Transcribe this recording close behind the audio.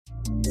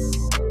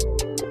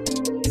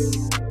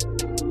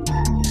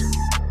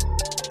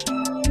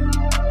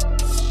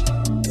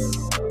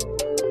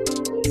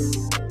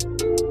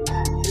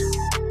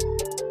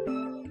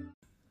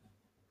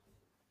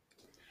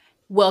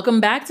Welcome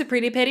back to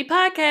Pretty Petty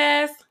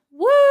Podcast.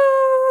 Woo!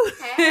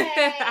 Hey, you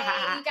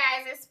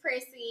guys, it's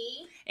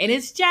Prissy. And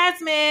it's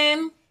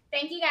Jasmine.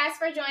 Thank you guys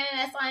for joining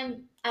us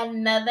on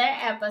another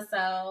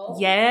episode.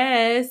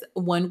 Yes,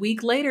 1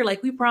 week later,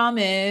 like we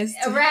promised.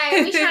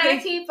 Right, we trying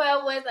to keep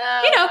up with,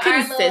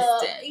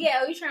 consistent.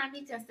 We trying to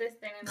be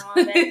consistent and all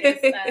that good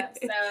stuff.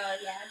 So,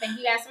 yeah, thank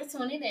you guys for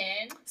tuning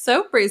in.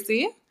 So,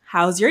 Prissy,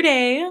 how's your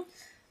day?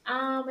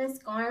 It's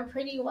going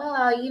pretty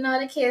well. You know,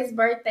 the kid's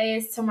birthday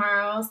is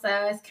tomorrow,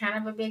 so it's kind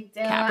of a big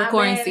deal.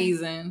 Capricorn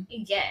season.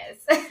 Yes.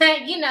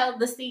 You know,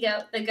 the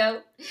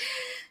goat.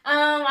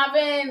 I've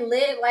been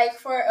lit like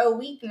for a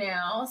week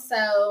now,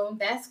 so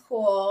that's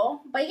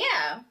cool. But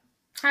yeah,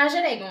 how's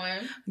your day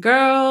going?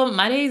 Girl,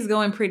 my day's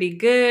going pretty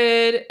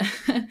good.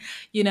 I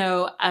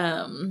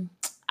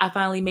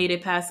finally made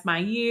it past my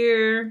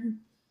year.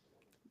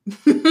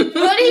 What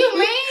do you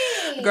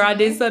mean? Girl, I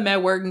did something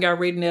at work and got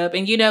written up.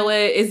 And you know what?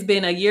 It's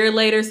been a year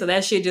later, so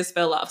that shit just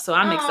fell off. So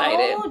I'm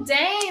excited. Oh,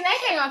 dang.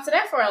 They hang on to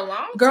that for a long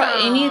time. Girl,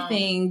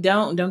 anything.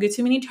 Don't get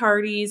too many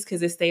tardies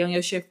because it stay on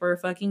your shit for a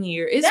fucking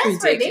year.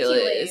 That's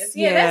ridiculous.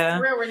 Yeah, that's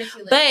real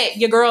ridiculous. But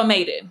your girl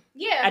made it.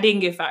 Yeah. I didn't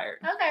get fired.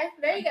 Okay,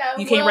 there you go.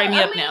 You can't write me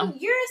up now.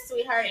 You're a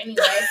sweetheart anyway,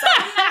 so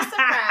I'm not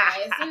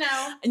surprised,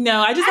 No,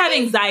 I just have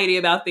anxiety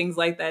about things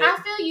like that. I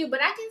feel you, but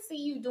I can see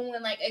you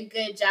doing like a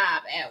good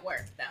job at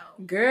work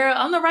though. Girl,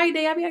 on the right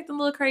day, I be acting a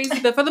little crazy,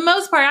 but for the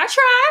most part, I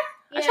try.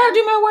 Yeah. I try to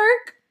do my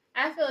work.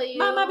 I feel you.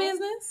 Mind my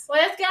business. Well,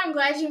 that's good. I'm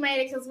glad you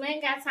made it because we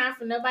ain't got time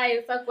for nobody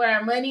to fuck with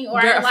our money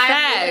or our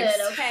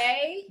livelihood,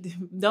 okay?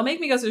 Don't make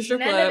me go to the strip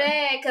club. None of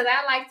that, because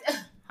I like to...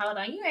 Hold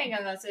on, you ain't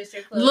gonna go to the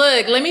strip club.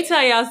 Look, let me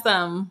tell y'all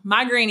something.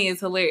 My granny is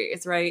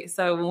hilarious, right?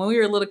 So when we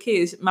were little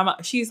kids, my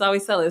mom, she used to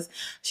always tell us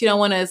she don't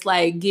want us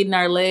like getting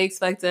our legs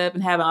fucked up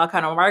and having all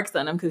kind of marks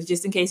on them because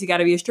just in case you got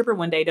to be a stripper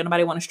one day, don't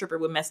nobody want a stripper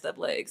with messed up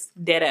legs.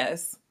 Dead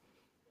ass.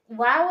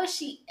 Why would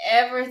she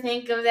ever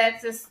think of that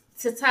to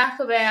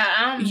talk about?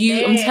 I'm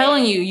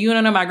telling you, you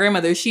don't know my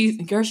grandmother. She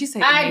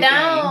said I don't.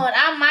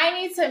 I might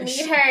need to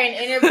meet her and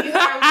interview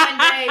her one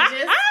day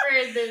just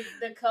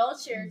for the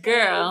culture.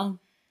 Girl.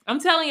 I'm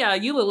telling y'all,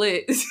 Eula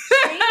lit.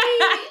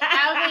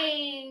 I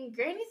mean,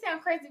 Granny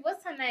sound crazy.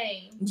 What's her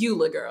name?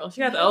 Eula, girl.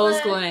 She got the old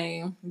school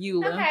name.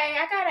 Eula. Okay,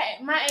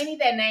 my auntie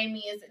that named me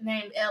is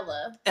named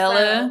Ella.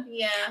 Ella? So,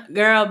 yeah.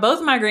 Girl, both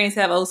of my grannies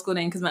have old school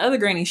names because my other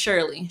granny,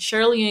 Shirley.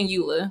 Shirley and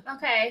Eula.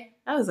 Okay.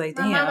 I was like,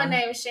 damn. My mama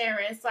named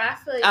Sharon, so I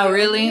feel you. Oh,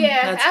 really?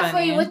 Yeah, that's I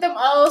funny. feel you with them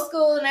old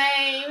school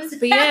names.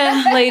 But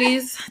yeah,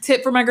 ladies,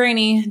 tip for my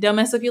granny. Don't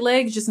mess up your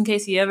legs just in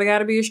case you ever got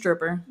to be a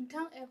stripper.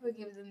 Don't ever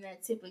give them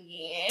that tip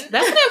again.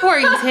 That's an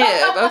important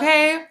tip,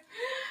 okay?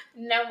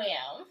 No,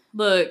 ma'am.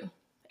 Look.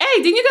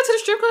 Hey, didn't you go to the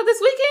strip club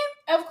this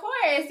weekend? Of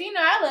course. You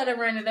know, I let them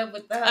run it up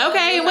with the hoes.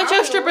 Okay, and what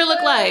your stripper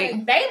look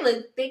like? They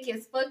look thick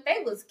as fuck.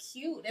 They was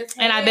cute as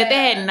hell. And I bet they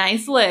had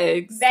nice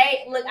legs.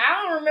 I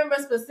don't remember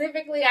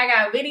specifically. I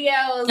got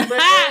videos,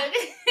 but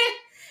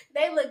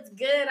they looked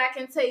good. I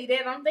can tell you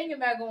that. I'm thinking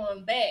about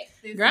going back.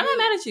 Girl, I'm not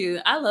mad at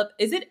you.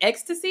 Is it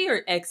ecstasy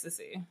or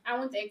ecstasy? I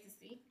went to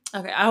ecstasy.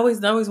 Okay, I always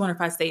wonder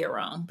if I say it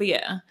wrong. But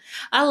yeah,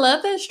 I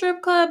love that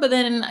strip club, but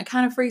then it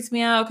kind of freaks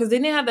me out because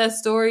didn't it have that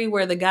story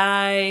where the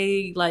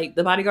guy, like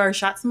the bodyguard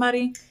shot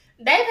somebody?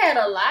 They've had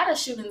a lot of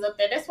shootings up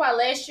there. That's why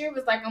last year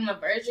was like on the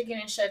verge of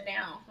getting shut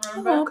down.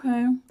 Remember? Oh,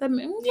 okay. Yeah,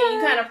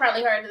 you kind of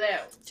probably heard of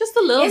that. Just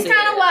a little bit. It's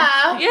kind of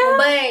wild. Yeah.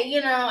 But,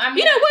 you know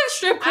what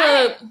strip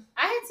club?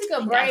 I took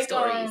a break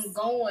on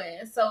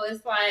going. So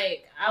it's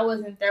like I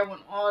wasn't there when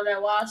all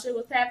that wild shit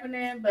was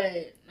happening.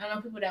 But I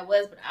know people that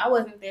was, but I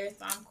wasn't there,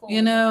 so I'm cool.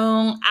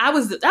 I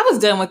was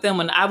done with them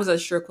when I was at a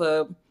strip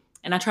club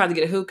and I tried to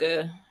get a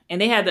hookah. And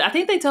they had, I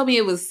think they told me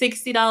it was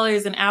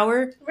 $60 an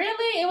hour.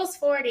 Really? It was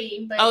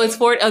 40. But it's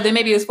 40. Oh, then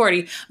maybe it was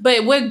 40.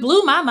 But what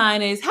blew my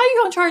mind is, how you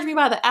going to charge me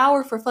by the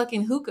hour for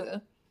fucking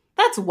hookah?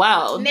 That's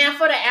wild. Now,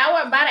 by the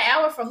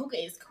hour for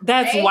hookah is crazy.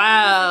 That's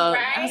wild.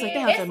 Right? I was like,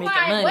 that's how they're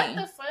making money. What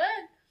the fuck?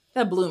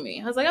 That blew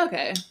me. I was like,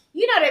 okay.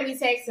 You know they be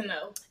taxing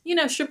though.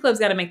 Strip clubs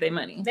got to make their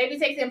money. They be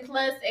taxing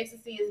plus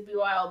ecstasy is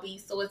BYOB,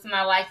 so it's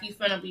not like you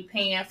finna be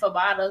paying for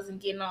bottles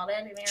and getting all that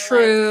in there.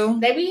 True.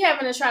 Like, they be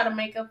having to try to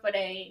make up for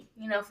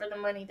for the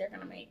money they're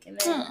gonna make.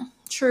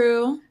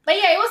 True. But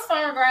yeah, it was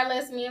fun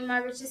regardless. Me and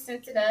my just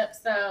sent it up,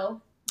 so.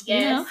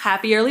 Yes.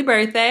 Happy early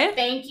birthday.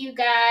 Thank you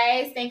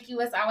guys. Thank you.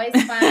 It's always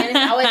fun.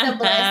 It's always a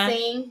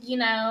blessing.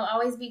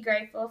 Always be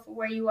grateful for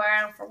where you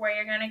are and for where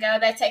you're going to go.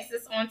 That takes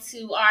us on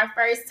to our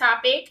first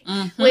topic,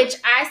 which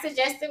I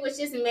suggested, which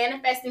is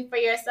manifesting for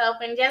yourself.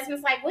 And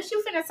Jasmine's like, what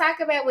you finna talk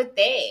about with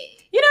that?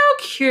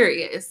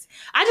 Curious.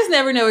 I just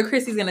never know what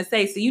Chrissy's going to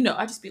say. So,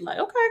 I just be like,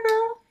 okay,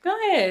 girl. Go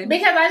ahead.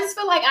 Because I just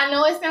feel like I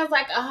know it sounds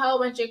like a whole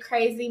bunch of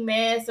crazy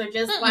mess or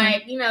just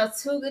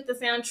too good to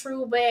sound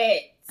true. But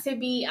to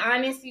be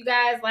honest, you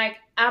guys, like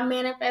I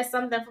manifest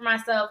something for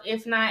myself,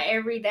 if not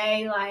every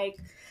day, like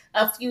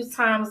a few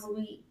times a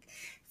week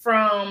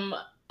from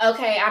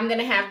okay, I'm going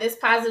to have this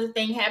positive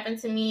thing happen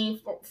to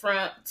me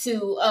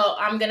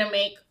I'm going to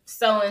make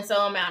so and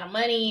so amount of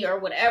money or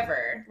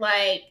whatever.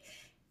 Like,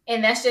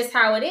 and that's just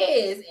how it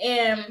is.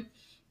 And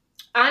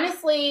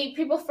honestly,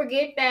 people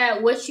forget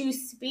that what you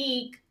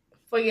speak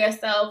for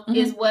yourself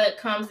is what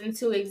comes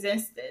into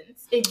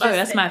existence. Oh,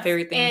 that's my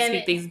favorite thing. And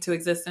speak things into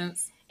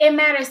existence. It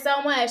matters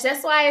so much.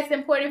 That's why it's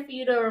important for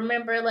you to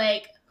remember,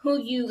 like, who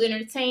you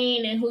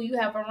entertain and who you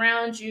have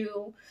around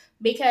you,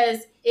 because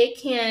it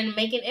can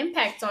make an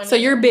impact on you. So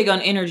you're big on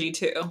energy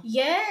too.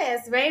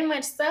 Yes, very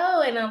much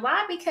so. And a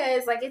lot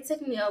because, like, it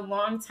took me a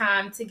long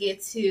time to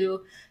get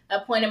to a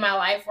point in my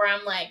life where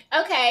I'm like,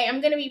 okay, I'm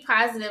going to be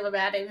positive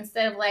about it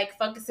instead of, like,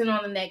 focusing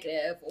on the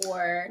negative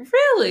or...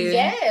 Really?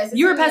 Yes.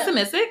 You were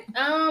pessimistic?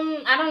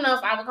 I don't know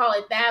if I would call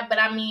it that, but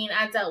I mean,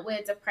 I dealt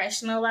with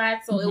depression a lot.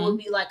 So it would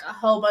be, like, a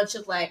whole bunch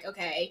of, like,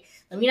 okay,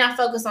 let me not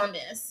focus on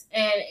this.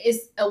 And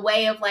it's a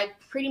way of, like,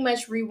 pretty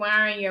much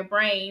rewiring your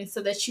brain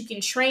so that you can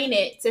train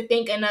it to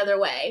think another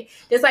way.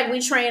 Just like we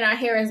train our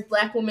hair as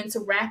Black women to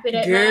wrap it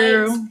at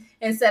night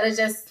instead of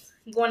just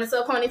going into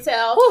a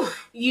ponytail. Whew.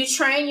 You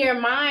train your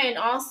mind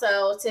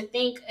also to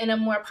think in a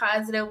more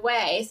positive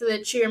way so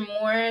that you're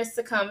more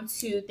succumbed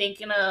to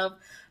thinking of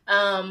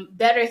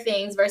better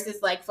things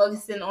versus like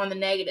focusing on the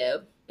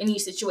negative in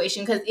each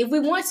situation. Because if we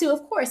want to,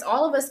 of course,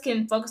 all of us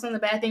can focus on the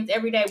bad things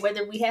every day,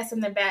 whether we had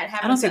something bad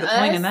happen to us. I don't see the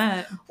point in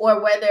that.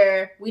 Or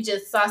whether we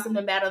just saw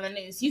something bad on the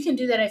news. You can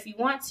do that if you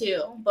want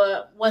to,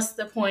 but what's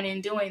the point in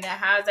doing that?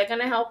 How is that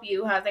going to help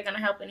you? How is that going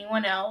to help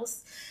anyone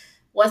else?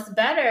 What's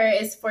better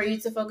is for you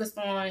to focus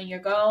on your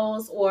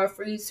goals, or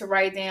for you to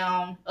write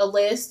down a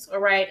list, or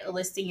write a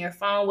list in your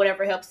phone,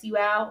 whatever helps you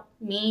out.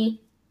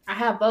 Me, I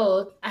have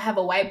both. I have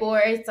a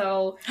whiteboard,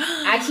 so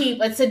I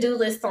keep a to-do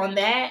list on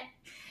that.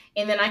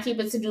 And then I keep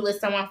a to-do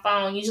list on my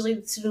phone. Usually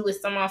the to-do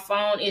list on my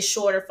phone is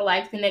shorter for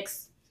like the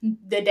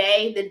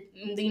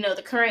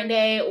current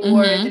day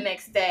or the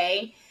next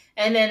day.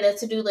 And then the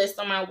to-do list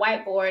on my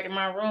whiteboard in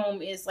my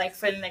room is like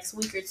for the next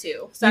week or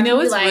two. So I can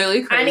be like,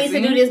 really crazy. I need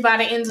to do this by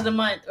the end of the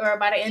month or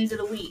by the end of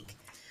the week.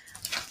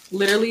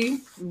 Literally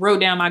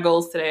wrote down my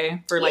goals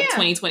today for like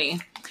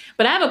 2020.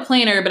 But I have a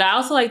planner, but I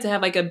also like to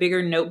have like a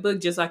bigger notebook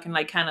just so I can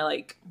like kind of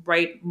like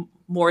write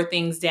more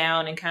things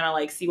down and kind of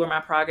like see where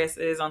my progress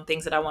is on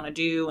things that I want to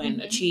do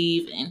and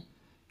achieve and,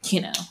 you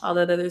know, all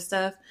that other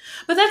stuff.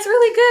 But that's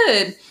really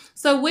good.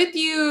 So with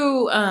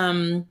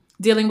you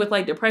dealing with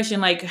like depression,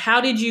 like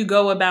how did you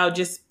go about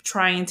just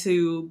trying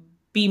to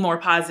be more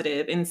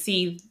positive and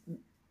see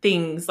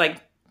things like,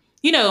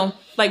 you know,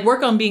 like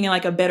work on being in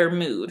like a better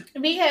mood?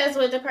 Because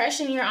with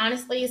depression,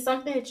 it's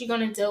something that you're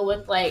going to deal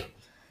with. Like,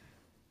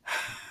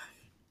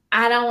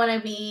 I don't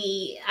want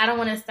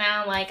to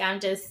sound like I'm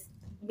just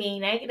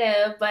being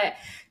negative, but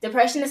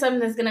depression is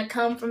something that's going to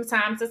come from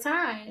time to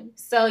time.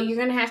 So you're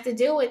going to have to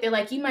deal with it.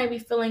 Like, you might be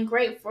feeling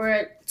great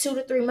for 2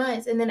 to 3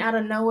 months, and then out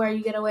of nowhere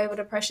you get away with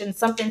depression.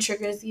 Something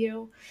triggers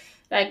you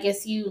that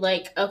gets you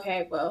like,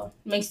 okay, well,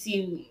 makes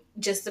you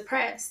just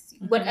depressed,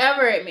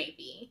 whatever it may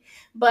be.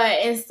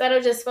 But instead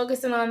of just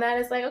focusing on that,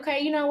 it's like,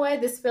 okay, you know what?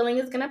 This feeling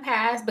is going to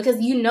pass,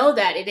 because you know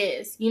that it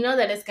is. You know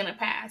that it's going to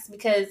pass,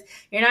 because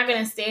you're not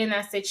going to stay in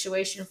that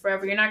situation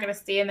forever. You're not going to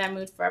stay in that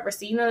mood forever.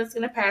 So you know it's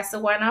going to pass. So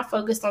why not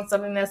focus on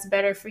something that's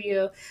better for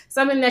you?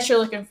 Something that you're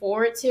looking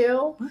forward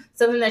to,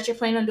 something that you're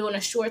planning on doing,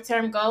 a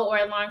short-term goal or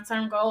a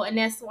long-term goal. And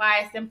that's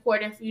why it's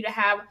important for you to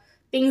have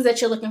things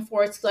that you're looking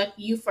forward to. Like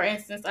you, for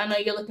instance, I know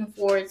you're looking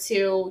forward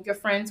to your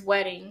friend's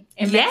wedding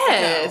in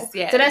Mexico.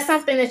 Yes. So that's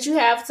something that you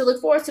have to look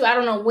forward to. I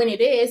don't know when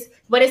it is,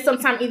 but it's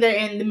sometime either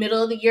in the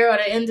middle of the year or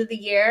the end of the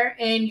year,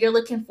 and you're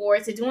looking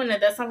forward to doing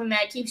it. That's something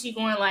that keeps you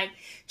going like,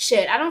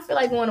 shit, I don't feel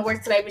like going to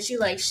work today, but you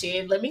like,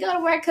 shit, let me go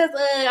to work because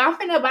I'm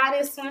finna buy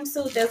this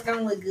swimsuit that's going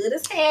to look good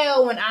as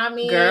hell when I'm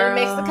in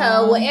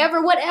Mexico.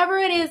 Whatever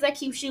it is that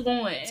keeps you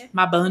going.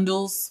 My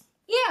bundles.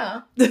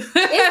 Yeah.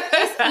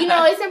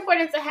 It's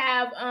important to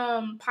have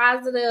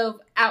positive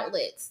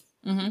outlets.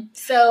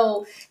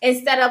 So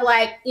instead of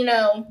like,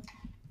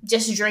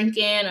 just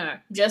drinking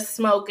or just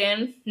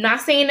smoking,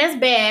 not saying that's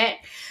bad,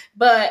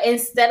 but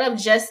instead of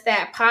just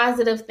that,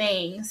 positive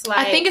things. Like,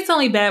 I think it's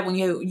only bad when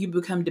you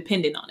become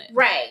dependent on it.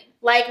 Right.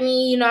 Like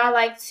me,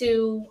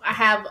 I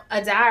have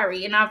a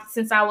diary, and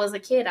since I was a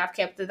kid, I've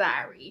kept a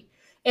diary.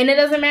 And it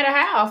doesn't matter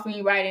how often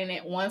you write in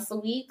it, once a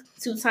week,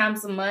 2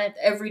 times a month,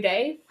 every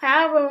day,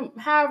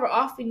 however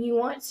often you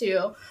want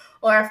to.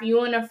 Or if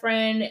you and a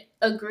friend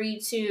agree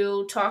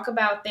to talk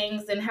about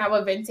things and have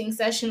a venting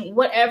session,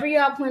 whatever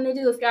y'all plan to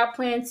do. If y'all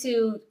plan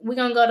to, we're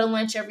going to go to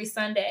lunch every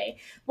Sunday.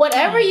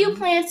 Whatever you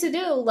plan to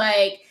do,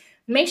 like,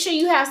 make sure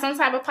you have some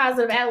type of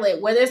positive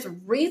outlet, whether it's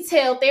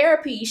retail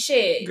therapy,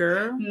 shit.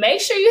 Girl. Make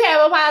sure you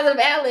have a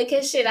positive outlet,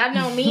 because shit, I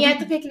know me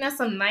after picking up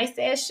some nice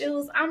ass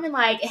shoes, I'm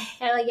like,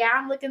 hell yeah,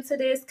 I'm looking to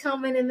this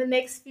coming in the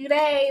next few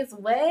days.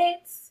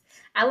 What?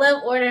 I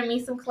love ordering me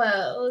some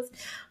clothes.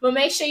 But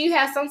make sure you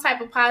have some type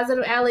of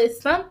positive outlet,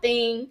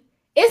 something.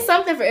 It's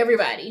something for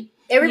everybody.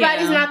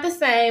 Everybody's not the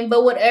same,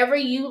 but whatever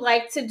you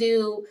like to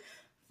do,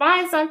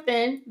 find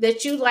something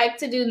that you like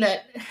to do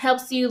that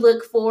helps you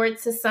look forward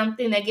to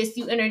something that gets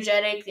you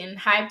energetic and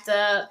hyped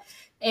up,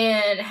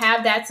 and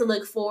have that to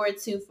look forward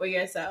to for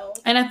yourself.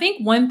 And I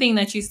think one thing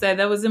that you said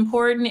that was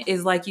important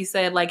is, like you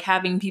said, like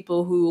having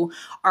people who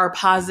are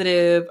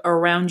positive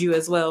around you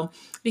as well.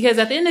 Because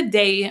at the end of the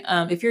day,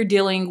 if you're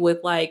dealing with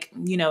like,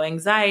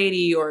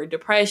 anxiety or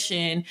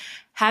depression,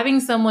 having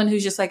someone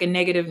who's just like a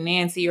negative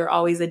Nancy or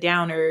always a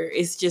downer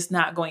is just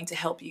not going to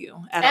help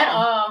you at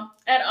all.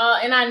 At all.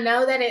 And I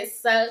know that it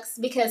sucks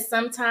because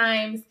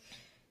sometimes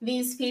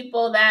these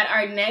people that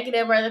are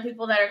negative are the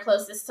people that are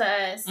closest to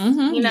us.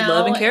 Mm-hmm. You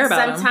love and care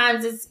about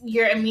sometimes them. It's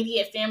your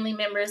immediate family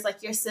members,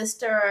 like your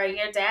sister or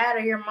your dad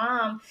or your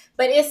mom.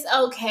 But it's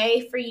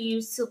okay for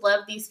you to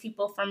love these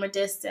people from a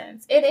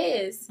distance. It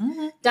is.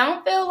 Mm-hmm.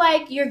 Don't feel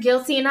like you're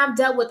guilty. And I've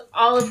dealt with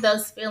all of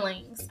those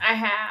feelings. I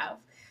have.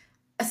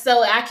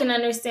 So I can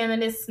understand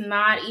that it's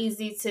not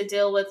easy to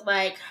deal with,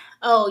 like,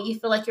 oh, you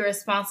feel like you're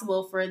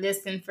responsible for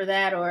this and for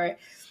that, or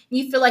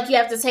you feel like you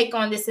have to take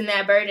on this and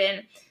that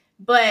burden.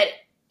 But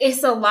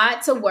it's a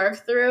lot to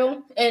work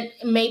through. And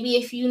maybe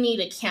if you need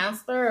a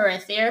counselor or a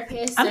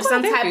therapist or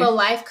some type of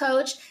life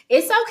coach,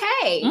 it's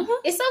okay. Mm-hmm.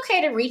 It's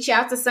okay to reach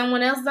out to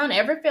someone else. Don't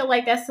ever feel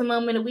like that's a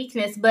moment of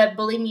weakness. But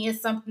believe me, it's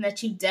something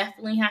that you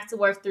definitely have to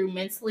work through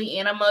mentally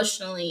and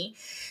emotionally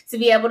to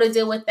be able to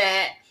deal with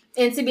that.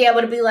 And to be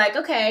able to be like,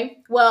 okay,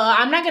 well,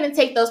 I'm not going to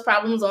take those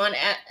problems on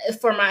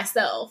for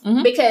myself,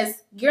 mm-hmm.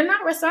 because you're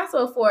not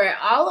responsible for it.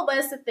 All of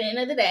us at the end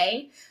of the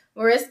day,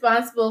 we're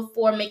responsible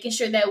for making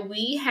sure that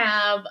we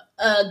have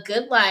a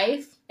good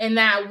life and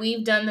that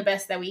we've done the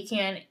best that we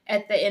can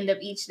at the end of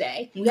each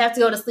day. We have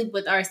to go to sleep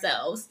with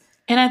ourselves.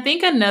 And I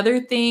think another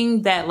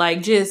thing that,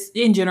 like, just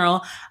in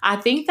general, I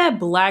think that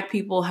Black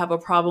people have a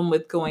problem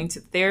with going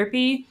to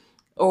therapy.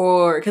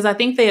 Or because I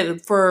think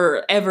that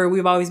forever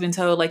we've always been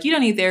told, like, you don't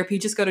need therapy,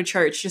 just go to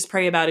church, just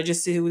pray about it,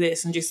 just do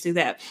this and just do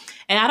that.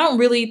 And I don't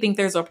really think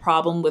there's a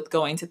problem with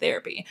going to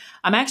therapy.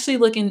 I'm actually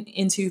looking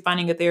into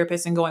finding a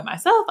therapist and going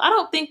myself. I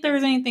don't think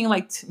there's anything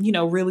like,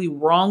 really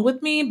wrong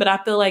with me, but I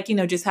feel like,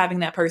 just having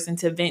that person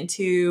to vent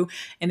to,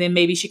 and then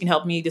maybe she can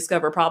help me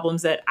discover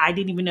problems that I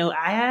didn't even know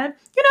I had.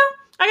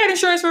 I got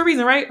insurance for a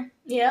reason, right?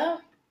 Yeah.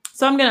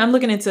 So I'm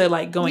looking into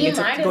like going to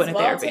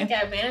therapy. Take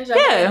advantage of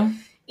it.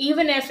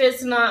 Even if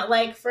it's not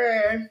like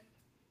for,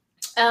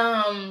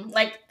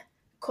 like,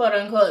 quote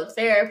unquote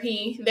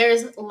therapy,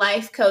 there's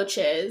life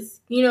coaches.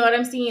 You know what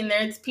I'm saying?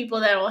 There's people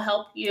that will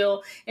help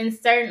you in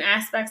certain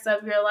aspects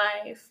of your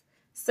life.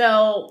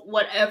 So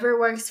whatever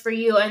works for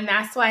you. And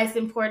that's why it's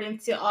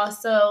important to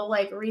also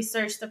like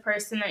research the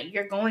person that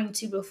you're going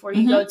to before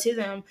you mm-hmm. go to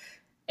them.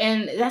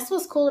 And that's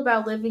what's cool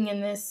about living in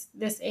this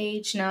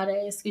age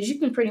nowadays, because you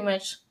can pretty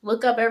much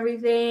look up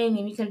everything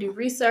and you can do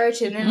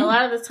research. And then mm-hmm. a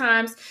lot of the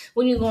times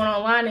when you're going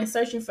online and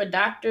searching for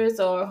doctors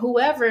or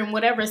whoever in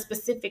whatever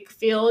specific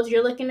field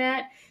you're looking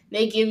at,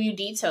 they give you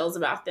details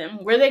about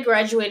them, where they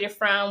graduated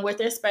from, what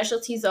their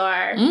specialties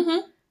are.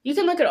 Mm-hmm. You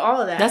can look at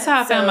all of that. That's how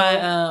I found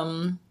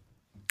my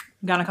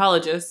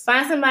gynecologist.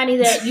 Find somebody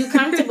that you're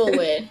comfortable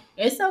with.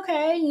 It's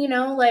okay,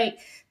 like,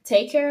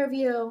 take care of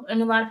you.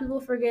 And a lot of people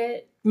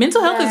forget.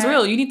 Mental health is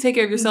real. You need to take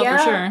care of yourself for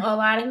sure. A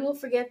lot of people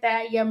forget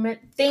that.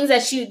 Things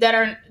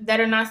that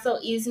are not so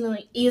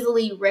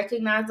easily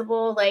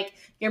recognizable, like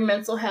your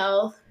mental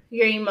health,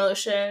 your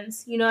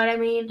emotions. You know what I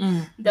mean?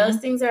 Mm-hmm. Those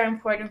things are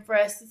important for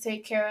us to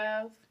take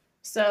care of.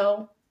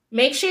 So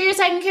make sure you're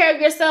taking care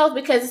of yourself,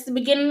 because it's the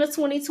beginning of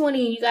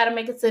 2020 and you got to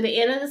make it to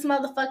the end of this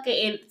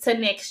motherfucker and to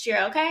next year,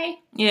 okay?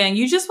 Yeah, and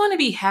you just want to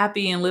be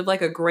happy and live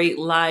like a great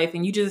life,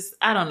 and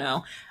I don't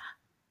know.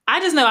 I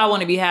just know I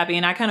want to be happy,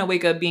 and I kind of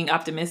wake up being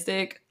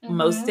optimistic mm-hmm.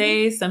 most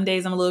days. Some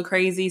days I'm a little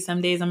crazy.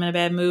 Some days I'm in a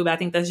bad mood. I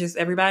think that's just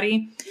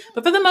everybody.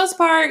 But for the most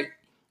part,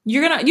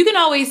 you can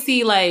always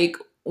see like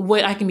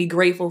what I can be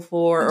grateful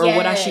for, or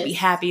what I should be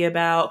happy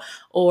about,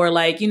 or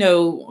like,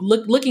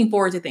 looking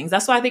forward to things.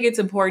 That's why I think it's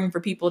important for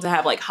people to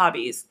have like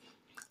hobbies.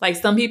 Like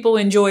some people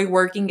enjoy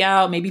working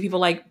out. Maybe people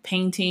like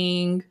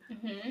painting.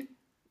 Mm-hmm.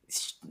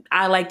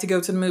 I like to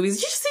go to the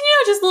movies, just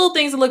little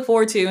things to look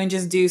forward to and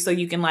just do, so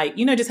you can like,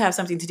 just have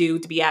something to do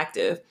to be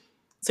active.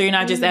 So you're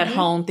not just mm-hmm. at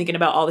home thinking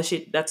about all the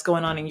shit that's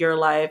going on in your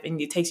life and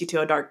it takes you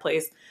to a dark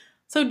place.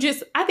 So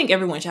I think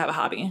everyone should have a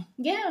hobby.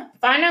 Yeah.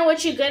 Find out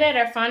what you're good at,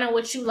 or find out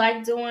what you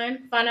like doing.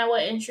 Find out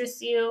what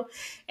interests you.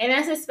 And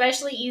that's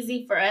especially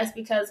easy for us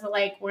because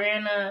we're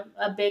in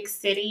a big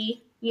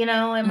city, it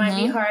mm-hmm. might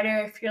be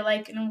harder if you're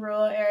like in a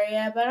rural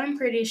area, but I'm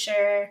pretty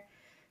sure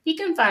you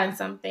can find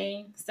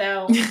something.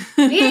 So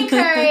be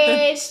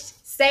encouraged.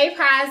 Stay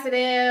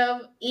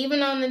positive,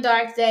 even on the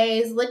dark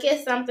days. Look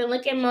at something.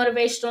 Look at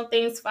motivational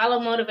things. Follow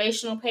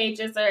motivational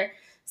pages or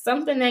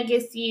something that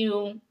gets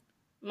you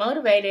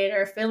motivated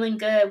or feeling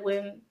good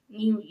when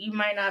you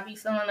might not be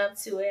feeling up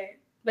to it.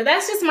 But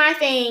that's just my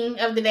thing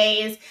of the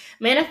day is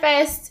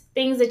manifest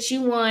things that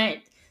you want.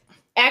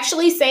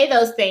 actually say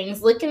those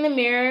things. Look in the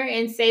mirror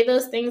and say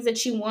those things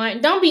that you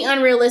want. Don't be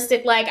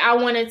unrealistic. Like, I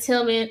want a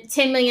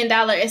 $10 million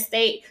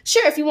estate.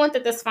 Sure, if you want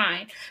that, that's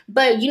fine.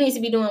 But you need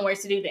to be doing work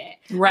to do that.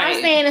 Right.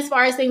 I'm saying, as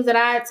far as things that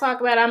I talk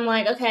about, I'm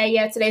like, okay,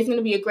 yeah, today's going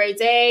to be a great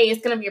day.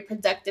 It's going to be a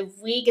productive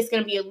week. It's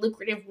going to be a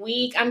lucrative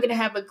week. I'm going to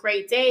have a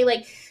great day.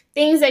 Like,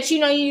 things that,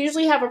 you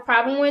usually have a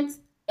problem with.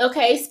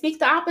 Okay, speak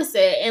the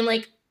opposite and,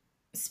 like,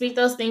 speak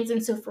those things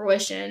into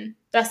fruition.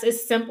 That's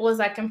as simple as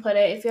I can put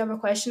it. If you have a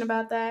question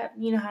about that,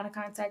 you know how to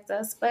contact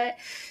us. But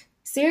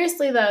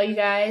seriously, though, you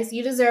guys,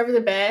 you deserve the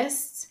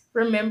best.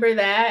 Remember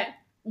that.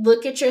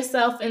 Look at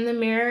yourself in the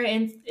mirror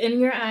and in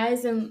your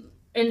eyes and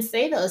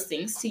say those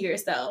things to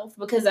yourself,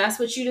 because that's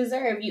what you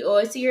deserve. You owe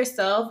it to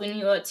yourself, and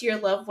you owe it to your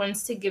loved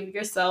ones to give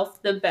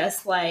yourself the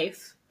best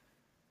life.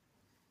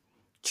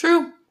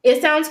 True.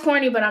 It sounds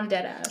corny, but I'm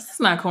dead ass. It's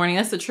not corny.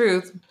 That's the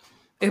truth.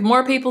 If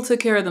more people took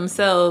care of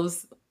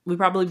themselves, we'd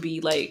probably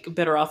be, like,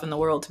 better off in the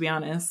world, to be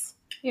honest.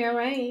 You're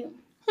right.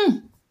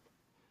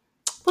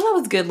 Well, that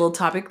was a good little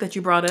topic that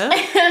you brought up.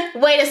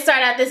 Way to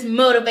start out this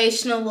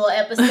motivational little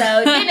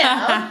episode,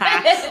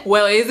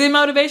 Well, is it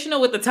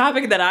motivational with the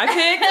topic that I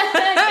picked?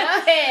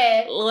 Go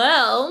ahead.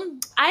 Well,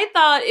 I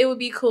thought it would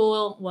be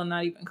cool. Well,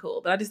 not even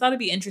cool, but I just thought it'd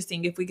be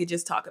interesting if we could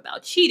just talk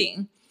about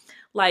cheating.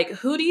 Like,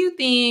 who do you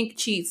think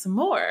cheats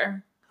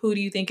more? Who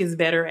do you think is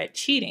better at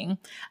cheating?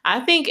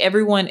 I think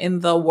everyone in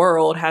the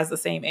world has the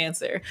same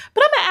answer.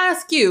 But I'm going to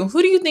ask you,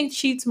 who do you think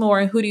cheats more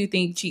and who do you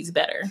think cheats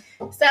better?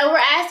 So we're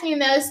asking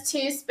those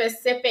two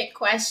specific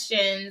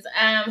questions.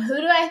 Who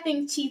do I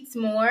think cheats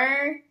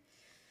more?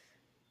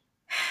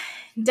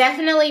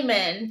 Definitely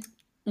men.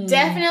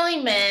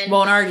 Definitely men.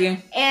 Won't argue.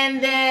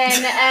 And then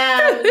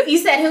you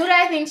said, who do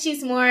I think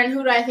cheats more and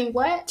who do I think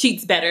what?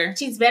 Cheats better.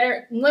 Cheats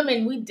better.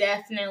 Women, we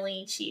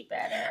definitely cheat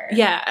better.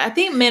 Yeah, I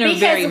think men are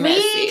very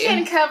messy. Because we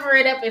can cover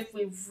it up if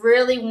we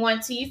really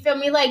want to. You feel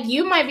me? Like,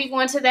 you might be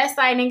going to that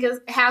side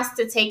nigga's house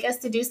to take us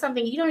to do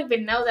something. You don't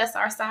even know that's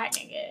our side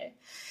nigga.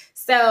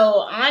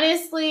 So,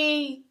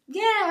 honestly,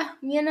 yeah,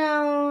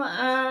 yeah,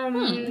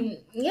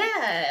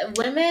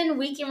 women,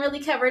 we can really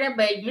cover it up,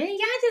 but men,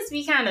 y'all just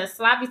be kind of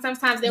sloppy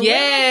sometimes. And we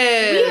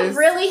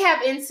really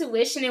have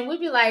intuition, and we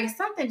be like,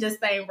 something just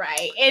ain't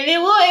right, and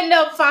then we'll end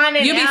up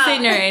finding out. You'll be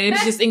sitting there, and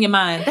it's just in your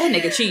mind, that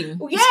nigga cheating.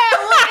 Yeah,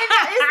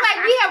 it's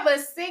like we have a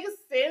sixth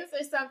sense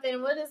or something.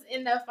 We'll just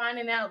end up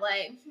finding out,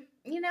 like,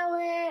 you know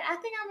what? I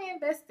think I'm gonna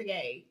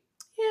investigate.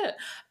 Yeah,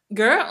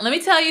 girl, let me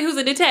tell you who's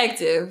a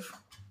detective.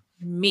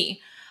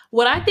 Me.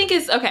 What I think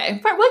is,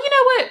 okay, well, you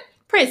know what,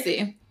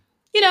 Prissy,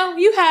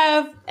 you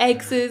have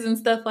exes and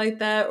stuff like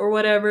that or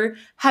whatever.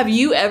 Have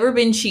you ever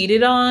been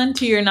cheated on,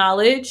 to your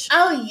knowledge?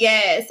 Oh,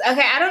 yes.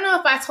 Okay, I don't know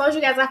if I told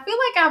you guys. I feel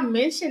like I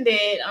mentioned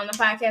it on the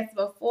podcast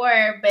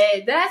before, but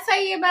did I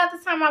tell you about the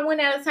time I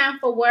went out of town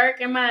for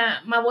work and my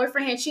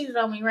boyfriend had cheated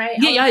on me, right?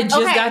 Yeah, y'all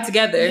just got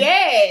together.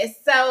 Yes.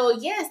 So,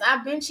 yes,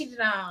 I've been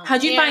cheated on.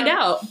 How'd you find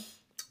out?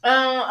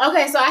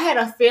 Okay, so I had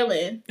a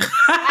feeling.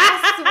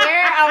 I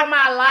swear on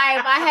my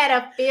life, I had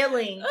a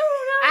feeling.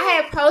 Oh, no. I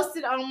had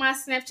posted on my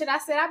Snapchat. I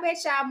said, I bet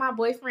y'all my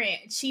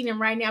boyfriend cheating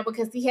right now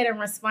because he hadn't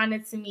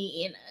responded to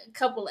me in a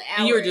couple of hours.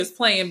 And you were just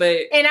playing, but...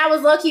 And I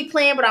was low-key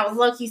playing, but I was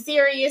low-key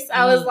serious.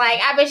 I was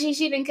like, I bet you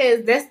cheating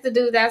because that's the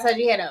dude that said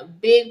you had a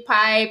big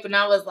pipe. And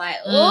I was like,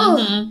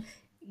 oh,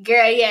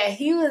 girl, yeah,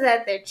 he was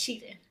out there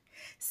cheating.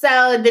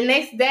 So the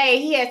next day,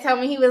 he had told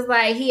me, he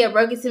had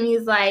broke it to me. He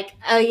was like,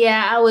 oh,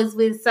 yeah, I was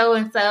with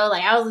so-and-so.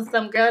 Like, I was with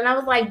some girl. And I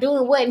was like,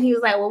 doing what? And he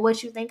was like, well,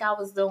 what you think I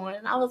was doing?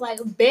 And I was like,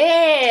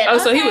 bet. Oh,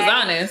 okay. So he was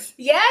honest.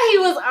 Yeah, he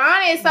was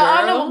honest. So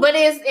I don't know, but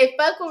it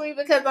fucked with me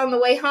because on the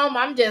way home,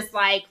 I'm just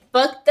like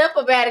fucked up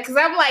about it. Because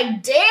I'm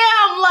like,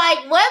 damn,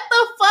 like, what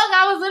the fuck?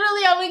 I was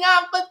literally only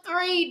gone for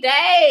 3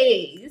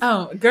 days.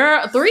 Oh,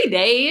 girl, 3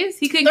 days?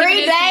 He couldn't 3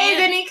 days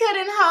and he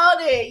couldn't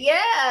hold it.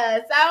 Yeah.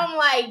 So I'm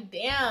like,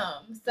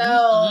 damn.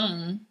 So...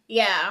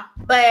 yeah,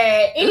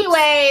 but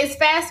anyways,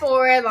 fast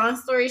forward, long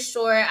story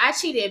short, I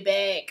cheated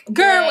back.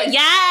 Girl,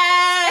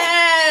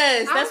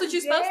 yes! That's what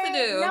you're supposed to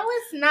do. No,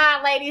 it's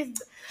not,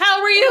 ladies. How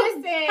old were you?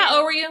 Listen, how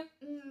old were you?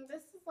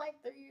 This is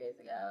like 3 years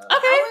ago.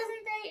 Okay.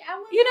 I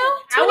wasn't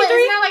 23?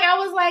 It's not like I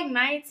was like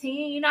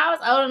 19. I was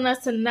old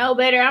enough to know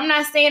better. I'm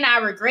not saying I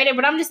regret it,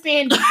 but I'm just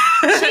saying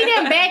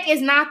cheating back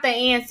is not the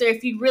answer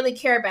if you really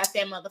care about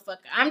that motherfucker.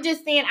 I'm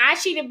just saying I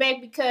cheated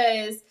back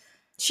because...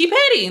 she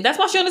petty. That's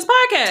why she on this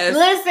podcast.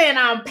 Listen,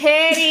 I'm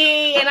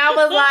petty. And I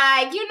was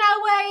like, you know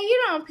what?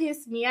 You don't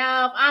piss me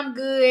off. I'm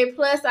good.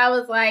 Plus, I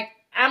was like,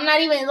 I'm not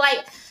even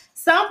like...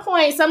 some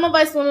point, some of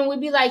us women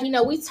would be like,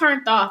 we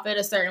turned off at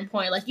a certain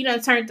point. Like, you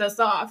done turned us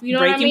off. You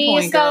know what I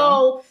mean? Point,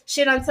 girl. So,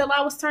 shit, until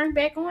I was turned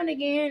back on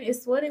again,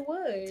 it's what it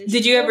was.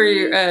 Did you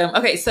ever,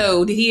 okay,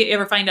 so did he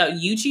ever find out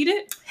you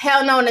cheated?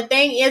 Hell no. And the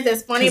thing is,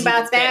 it's funny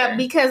about that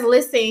because,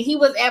 listen, he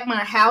was at my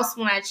house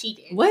when I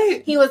cheated.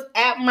 What? He was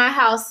at my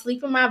house,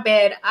 sleeping in my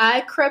bed. I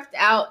crept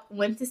out,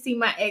 went to see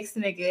my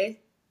ex-nigga.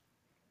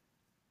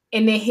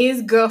 And then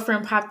his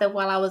girlfriend popped up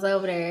while I was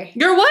over there.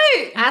 Girl,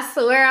 what? I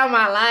swear on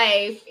my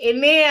life.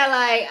 And then,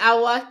 like, I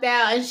walked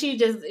out and she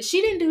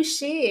didn't do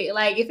shit.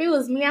 Like, if it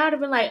was me, I would have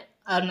been like,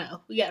 oh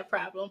no, we got a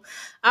problem.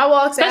 I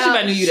walked Especially out.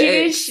 if I knew you to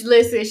ex.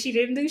 Listen, she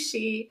didn't do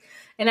shit.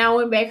 And I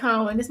went back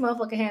home, and this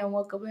motherfucker hadn't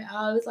woke up. It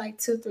was like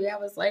 2-3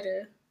 hours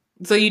later.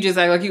 So you just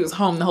act like you was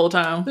home the whole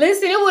time.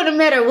 Listen, it wouldn't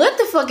matter what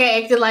the fuck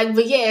I acted like,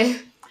 but yeah.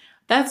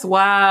 That's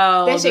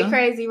wild. That shit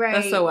crazy, right?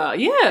 That's so wild.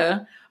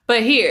 Yeah.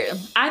 But here,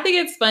 I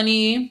think it's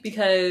funny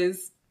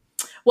because,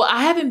 well,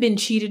 I haven't been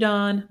cheated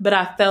on, but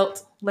I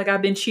felt like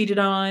I've been cheated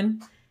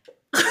on.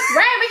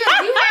 Right,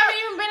 because you haven't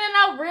even been in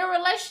no real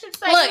relationship.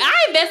 Look,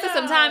 I invested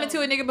some time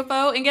into a nigga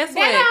before, and guess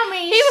what? Don't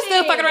mean he was shit.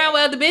 still fucking around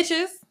with other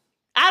bitches.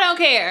 I don't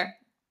care.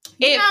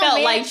 It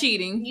felt like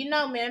cheating. You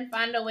know, men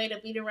find a way to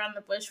beat around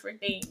the bush for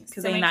things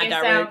because they not make it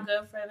direct. sound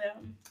good for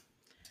them.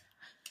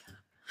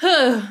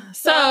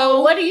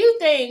 So, what do you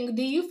think? What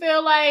do you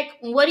feel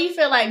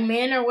like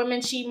men or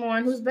women cheat more,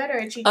 and who's better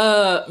at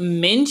cheating?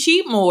 Men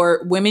cheat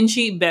more, women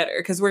cheat better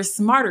because we're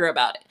smarter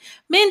about it.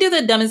 Men do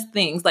the dumbest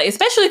things, like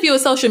especially if you're a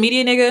social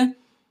media nigga,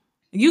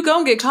 you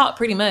gonna get caught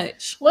pretty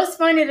much. What's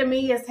funny to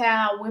me is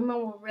how women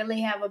will really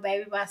have a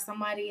baby by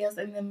somebody else,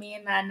 and the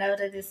men not know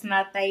that it's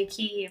not their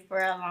kid for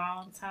a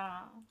long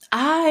time.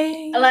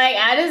 I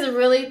just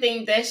really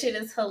think that shit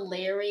is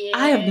hilarious.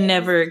 I have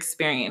never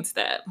experienced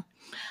that.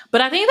 But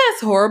I think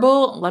that's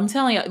horrible. I'm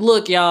telling you,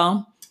 look,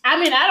 y'all. I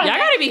mean, y'all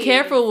gotta be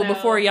careful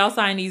before y'all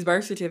sign these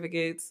birth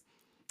certificates.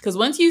 Because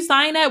once you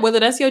sign that, whether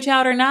that's your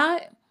child or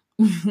not,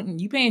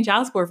 you paying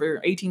child support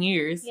for 18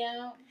 years.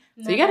 Yeah.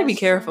 So you gotta be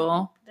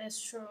careful. True.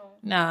 That's true.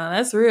 Nah,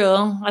 that's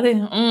real. I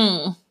think,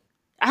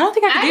 I don't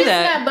think I could do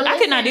that. I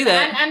could not do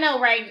that. I know,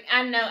 right?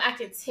 I know I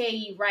could tell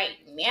you right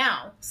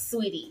now,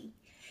 sweetie,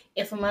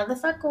 if a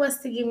motherfucker was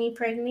to get me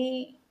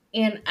pregnant,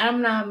 and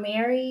I'm not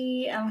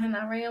married, I don't have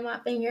no ring on my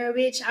finger,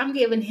 bitch, I'm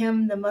giving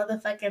him the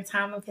motherfucking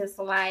time of his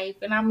life.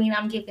 And I mean,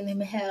 I'm giving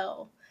him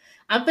hell.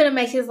 I'm gonna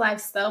make his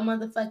life so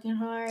motherfucking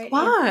hard.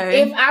 Why?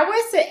 If I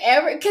were to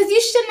ever, because you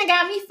shouldn't have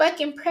got me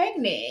fucking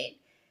pregnant.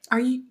 Are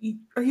you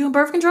in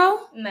birth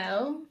control?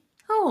 No.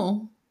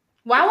 Oh.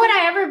 Why would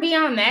I ever be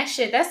on that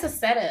shit? That's a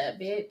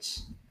setup,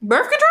 bitch.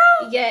 Birth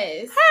control?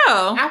 Yes.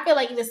 How? I feel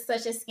like it is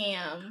such a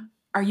scam.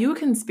 Are you a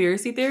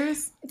conspiracy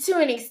theorist? To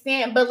an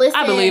extent, but listen,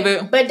 I believe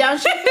it. But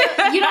don't you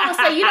feel, you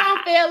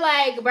don't feel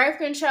like birth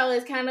control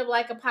is kind of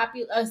like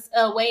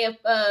a way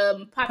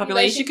of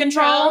population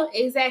control?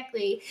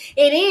 Exactly,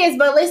 it is.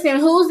 But listen,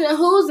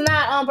 who's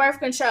not on birth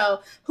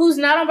control? Who's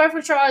not on birth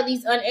control are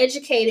these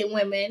uneducated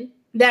women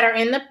that are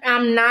in the.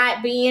 I'm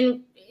not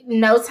being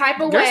no type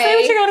of way. Say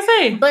what you gotta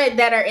say. But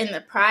that are in the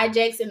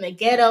projects in the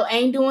ghetto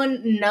ain't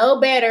doing no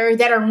better.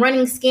 That are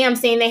running scams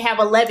saying they have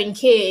 11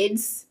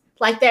 kids.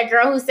 Like that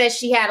girl who said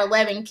she had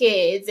 11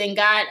 kids and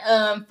got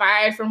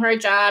fired from her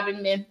job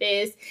in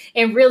Memphis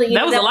and really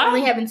that was a lie?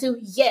 Only having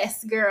 2.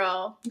 Yes,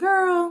 girl.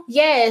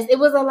 Yes, it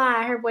was a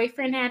lie. Her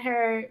boyfriend had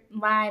her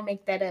lie and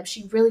make that up.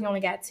 She really only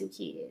got 2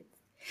 kids.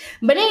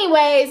 But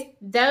anyways,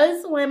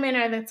 those women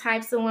are the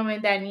types of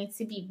women that need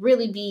to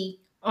really be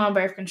on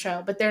birth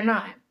control, but they're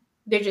not.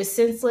 They're just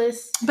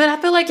senseless. But I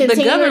feel like the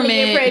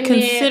government,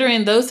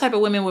 considering those type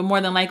of women, would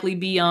more than likely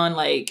be on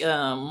like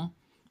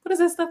what is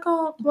that stuff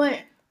called?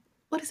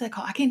 What is that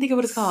called? I can't think of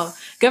what it's called.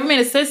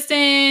 Government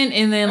assistant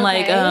and then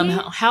like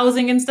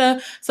housing and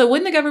stuff. So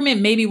wouldn't the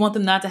government maybe want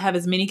them not to have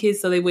as many kids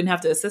so they wouldn't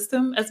have to assist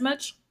them as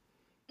much?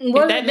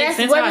 Whether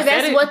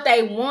that's what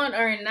they want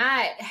or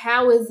not,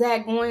 how is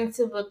that going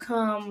to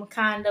become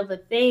kind of a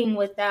thing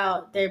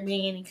without there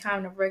being any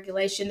kind of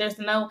regulation?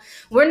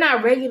 We're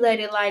not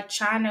regulated like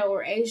China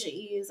or Asia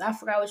is. I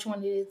forgot which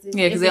one it is.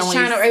 Yeah, because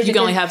China or Asia, you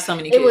can only have so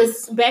many kids. It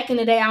was back in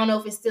the day. I don't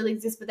know if it still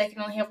exists, but they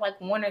can only have like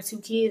 1 or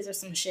 2 kids or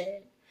some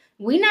shit.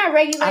 We're not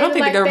regulated. I don't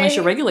think the government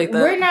should regulate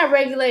that. We're not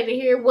regulated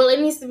here. Well,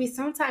 it needs to be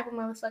some type of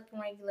motherfucking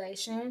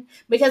regulation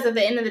because at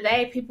the end of the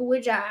day, people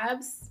with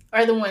jobs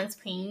are the ones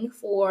paying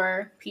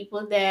for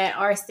people that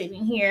are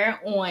sitting here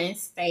on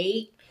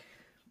state,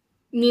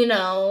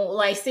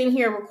 like sitting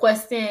here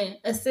requesting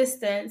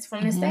assistance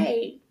from the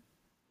state.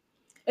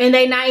 And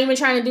they not even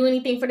trying to do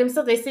anything for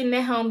themselves. They're sitting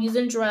at home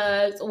using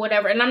drugs or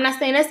whatever. And I'm not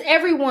saying that's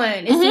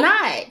everyone. It's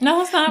not.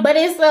 No, it's not. But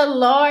it's a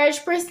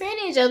large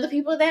percentage of the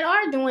people that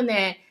are doing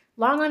that.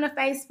 Log on to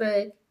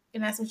Facebook,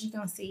 and that's what you're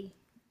going to see.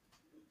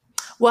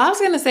 Well, I was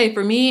going to say,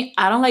 for me,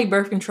 I don't like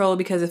birth control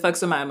because it fucks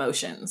with my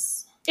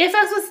emotions. It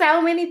fucks with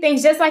so many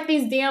things, just like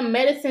these damn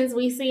medicines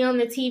we see on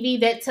the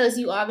TV that tells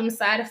you all them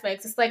side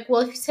effects. It's like,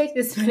 well, if you take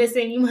this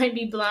medicine, you might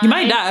be blind. You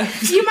might die.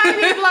 You might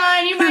be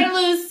blind. You might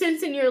lose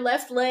sense in your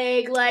left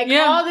leg.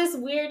 All this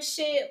weird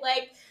shit.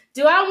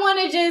 Do I want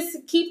to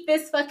just keep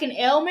this fucking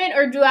ailment,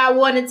 or do I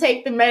want to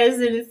take the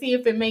medicine and see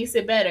if it makes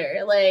it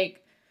better?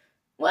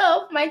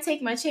 Well, might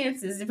take my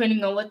chances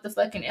depending on what the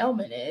fucking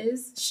ailment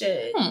is.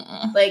 Shit.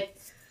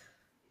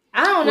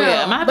 I don't know.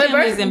 Yeah, my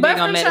family isn't big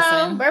on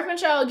medicine. Birth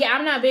control, yeah,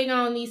 I'm not big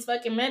on these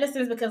fucking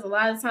medicines because a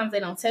lot of times they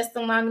don't test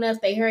them long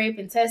enough. They hurry up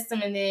and test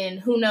them, and then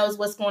who knows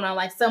what's going on.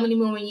 Like so many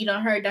women you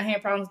don't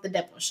have problems with the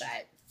Depo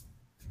shot.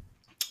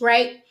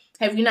 Right?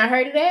 Have you not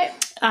heard of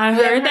that? I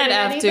heard that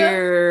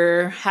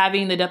after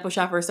having the Depo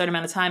shot for a certain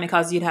amount of time, it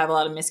caused you to have a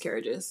lot of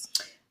miscarriages.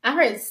 I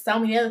heard so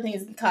many other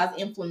things that cause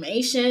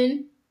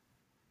inflammation.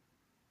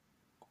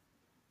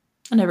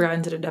 I never got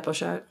into the Depo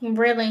shot.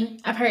 Really?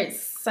 I've heard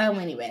so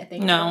many bad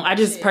things. No, I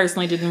just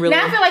personally didn't really.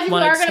 Now I feel like if you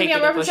are going to be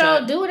on birth control,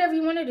 shot. do whatever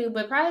you want to do.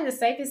 But probably the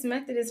safest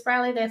method is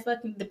probably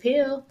the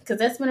pill, because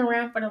that's been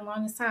around for the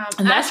longest time.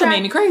 And that's what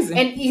made me crazy.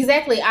 And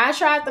exactly, I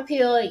tried the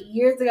pill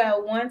years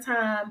ago one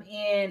time,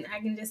 and I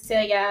can just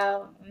tell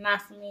y'all,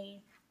 not for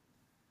me.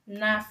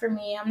 Not for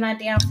me. I'm not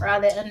down for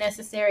all that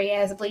unnecessary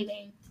ass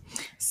bleeding.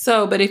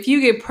 So, but if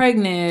you get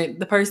pregnant,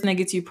 the person that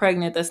gets you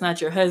pregnant, that's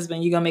not your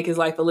husband, you're going to make his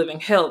life a living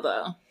hell,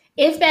 though.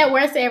 If that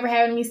were to ever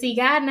happen to me, see,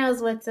 God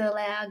knows what to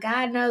allow.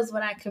 God knows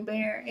what I can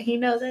bear. And he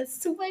knows that's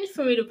too much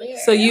for me to bear.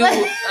 So you... I'm not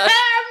going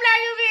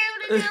to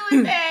be able to deal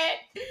with that.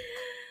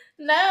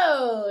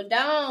 No,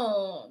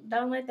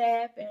 don't let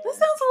that happen. That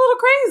sounds a little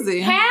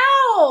crazy.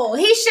 How?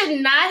 He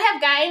should not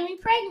have gotten me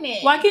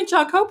pregnant. Why can't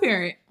y'all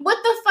co-parent? What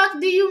the fuck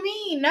do you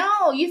mean?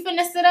 No, you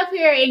finna sit up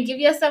here and give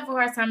yourself a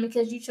hard time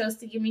because you chose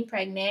to get me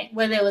pregnant,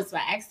 whether it was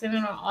by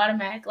accident or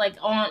automatic, like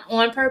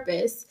on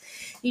purpose.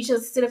 You chose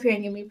to sit up here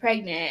and get me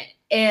pregnant,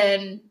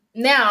 and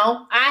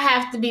now I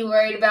have to be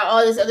worried about all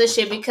this other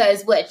shit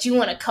because what, you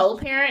want to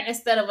co-parent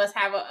instead of us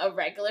have a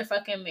regular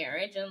fucking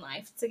marriage and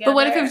life together? But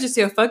what if it was just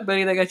your fuck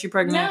buddy that got you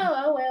pregnant? No,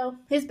 oh well,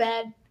 his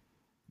bad.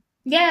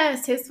 Yeah,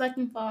 it's his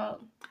fucking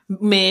fault.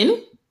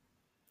 Men,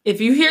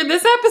 if you hear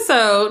this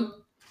episode,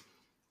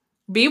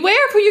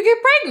 beware if you get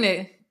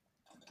pregnant.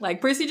 Like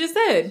Prissy just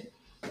said,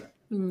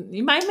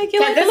 you might make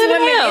your life a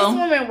living hell.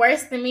 It's women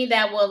worse than me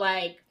that will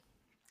like.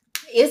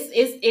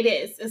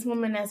 It's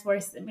women that's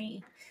worse than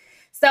me.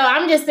 So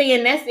I'm just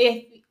saying that's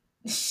if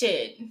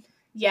shit.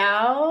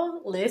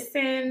 Y'all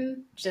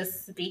listen,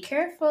 just be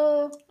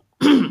careful.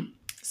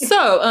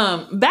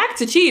 So, back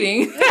to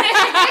cheating.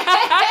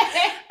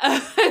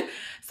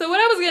 So what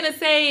I was going to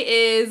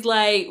say is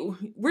like,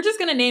 we're just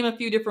going to name a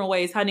few different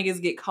ways how niggas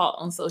get caught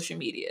on social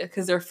media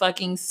because they're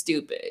fucking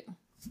stupid.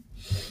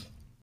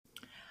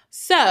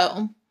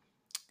 So,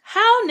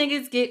 how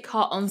niggas get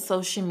caught on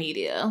social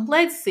media?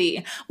 Let's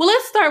see. Well,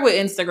 let's start with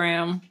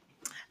Instagram.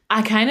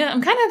 I'm kind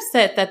of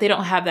upset that they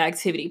don't have the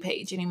activity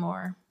page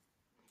anymore.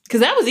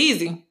 Because that was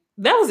easy.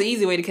 That was an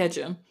easy way to catch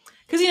them.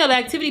 Because, you know, the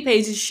activity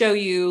pages show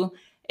you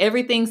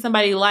everything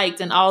somebody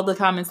liked and all the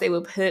comments they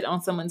would put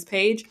on someone's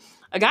page.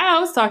 A guy I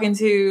was talking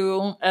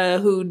to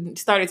who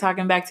started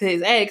talking back to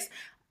his ex,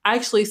 I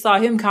actually saw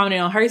him commenting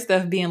on her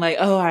stuff being like,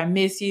 oh, I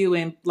miss you,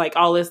 and like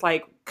all this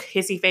like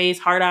kissy face,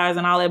 hard eyes,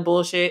 and all that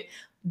bullshit.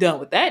 Done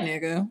with that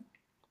nigga.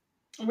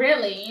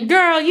 Really?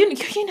 Girl, you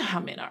know how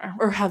men are,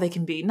 or how they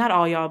can be. Not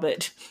all y'all,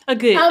 but a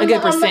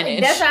good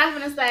percentage. That's what I'm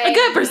gonna say. A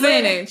good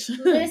percentage.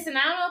 Listen,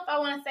 I don't know if I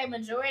want to say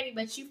majority,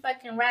 but you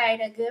fucking right.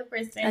 A good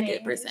percentage. A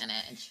good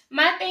percentage.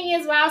 My thing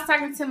is, while I was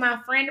talking to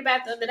my friend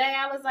about the other day,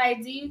 I was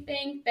like, do you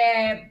think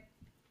that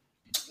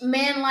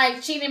men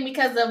like cheating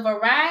because of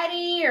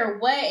variety or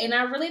what? And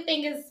I really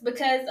think it's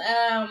because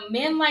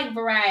men like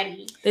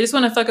variety. They just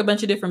want to fuck a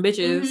bunch of different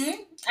bitches.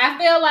 Mm-hmm. I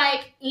feel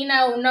like, you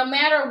know, no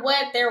matter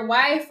what their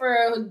wife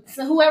or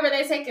whoever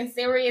they taking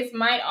serious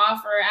might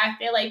offer, I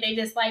feel like they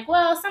just like,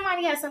 well,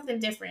 somebody has something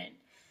different.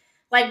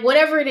 Like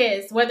whatever it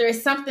is, whether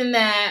it's something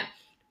that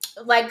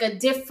like a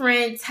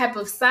different type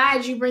of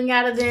side you bring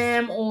out of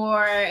them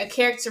or a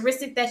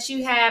characteristic that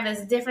you have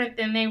is different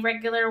than their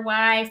regular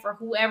wife or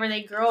whoever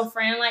their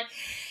girlfriend. Like,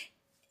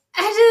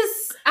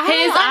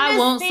 I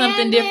want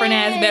something different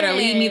as better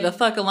leave me the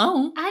fuck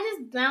alone. I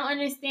just don't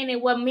understand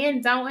it. What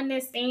men don't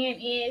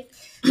understand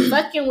is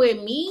fucking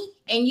with me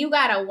and you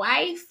got a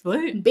wife,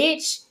 what?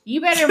 Bitch,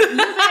 you better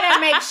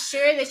make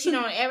sure that you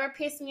don't ever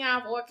piss me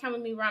off or come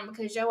with me wrong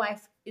because your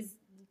wife is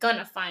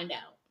gonna find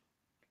out.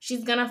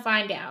 She's gonna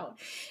find out.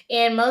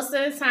 And most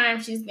of the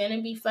time she's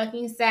gonna be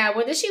fucking sad.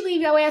 Whether she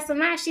leave your ass or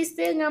not, she's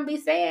still gonna be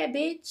sad,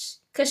 bitch.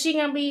 Cause she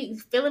gonna be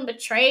feeling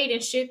betrayed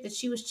and shit that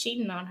she was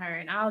cheating on her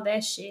and all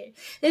that shit.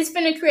 It's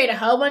finna create a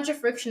whole bunch of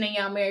friction in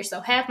y'all marriage. So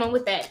have fun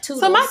with that too.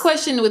 So my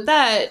question with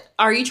that,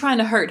 are you trying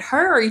to hurt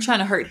her or are you trying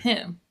to hurt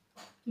him?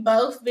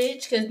 Both,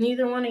 bitch, because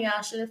neither one of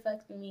y'all should have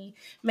fucked with me.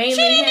 Mainly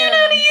she didn't him. do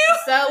none of you.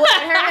 So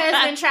what, her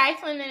husband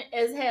trifling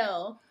as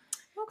hell.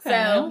 Okay.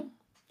 So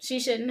she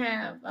shouldn't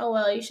have. Oh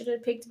well, you should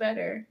have picked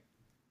better.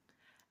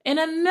 And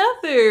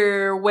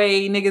another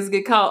way niggas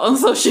get caught on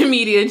social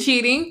media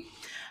cheating.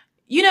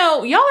 You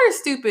know, y'all are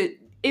stupid.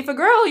 If a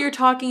girl you're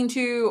talking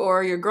to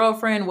or your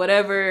girlfriend,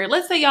 whatever,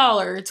 let's say y'all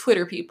are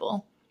Twitter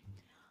people,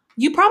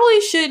 you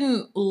probably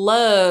shouldn't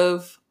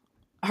love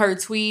her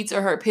tweets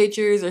or her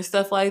pictures or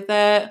stuff like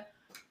that.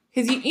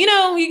 Because, you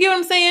know, you get what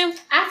I'm saying?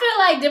 I feel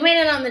like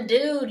depending on the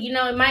dude, you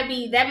know,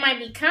 that might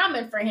be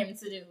common for him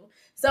to do.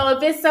 So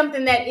if it's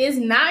something that is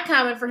not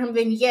common for him,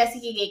 then yes, he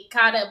can get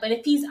caught up. But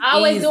if he's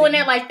always doing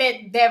that, like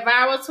that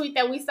viral tweet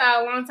that we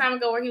saw a long time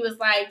ago where he was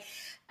like,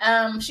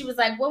 she was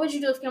like, what would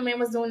you do if your man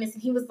was doing this?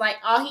 And he was like,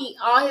 all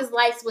his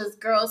likes was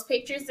girls'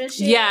 pictures and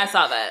shit. Yeah, I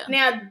saw that.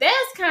 Now,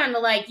 that's kind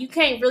of like, you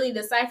can't really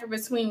decipher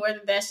between whether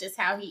that's just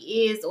how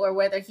he is or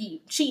whether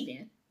he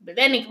cheating. But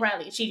that nigga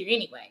probably a cheater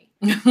anyway.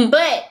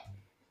 But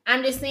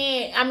I'm just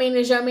saying, I mean,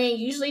 is your man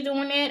usually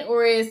doing that,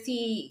 or is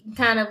he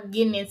kind of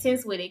getting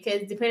intense with it?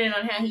 Because depending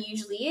on how he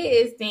usually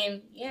is,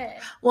 then yeah.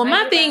 Well,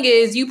 my thing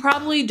is, you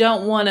probably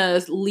don't want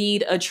to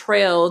lead a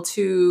trail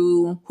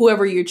to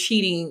whoever you're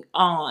cheating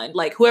on,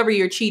 like whoever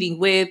you're cheating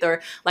with,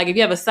 or like if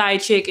you have a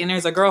side chick and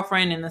there's a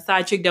girlfriend and the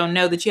side chick don't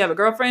know that you have a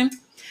girlfriend.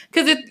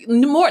 Because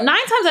 9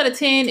 times out of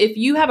 10, if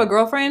you have a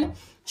girlfriend,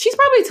 she's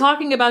probably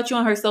talking about you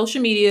on her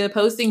social media,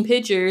 posting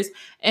pictures,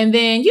 and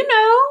then, you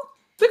know,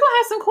 we're going to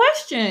have some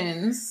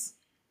questions.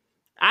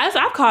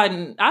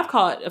 I've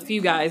caught a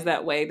few guys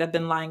that way that have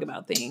been lying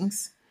about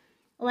things.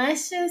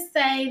 Let's just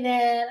say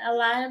that a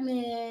lot of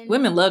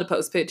women love to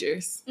post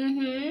pictures.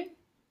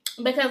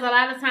 Mm-hmm. Because a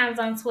lot of times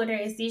on Twitter,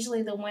 it's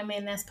usually the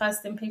women that's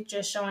posting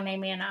pictures showing their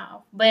man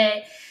off.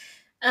 But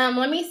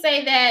let me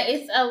say that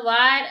it's a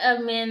lot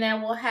of men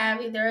that will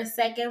have either a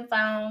second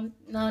phone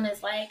known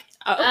as like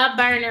a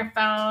burner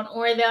phone,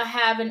 or they'll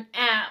have an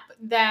app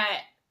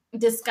that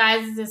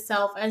disguises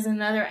itself as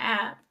another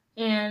app.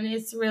 And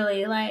it's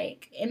really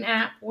like an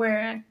app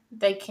where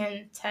they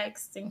can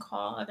text and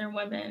call other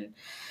women.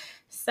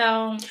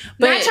 So,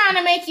 but not trying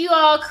to make you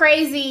all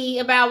crazy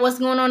about what's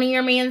going on in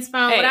your man's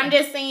phone, but I'm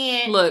just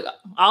saying. Look,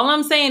 all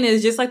I'm saying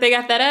is just like they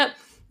got that app,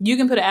 you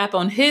can put an app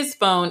on his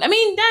phone. I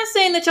mean, not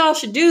saying that y'all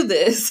should do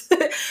this,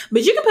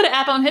 but you can put an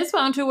app on his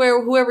phone to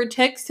where whoever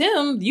texts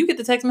him, you get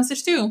the text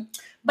message too.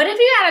 But if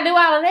you gotta do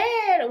all of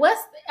that,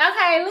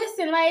 okay,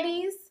 listen,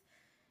 ladies.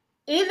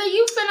 Either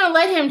you finna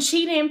let him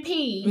cheat in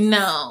peace.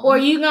 No. Or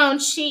you gonna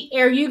cheat,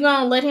 or you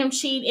gonna let him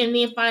cheat and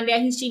then find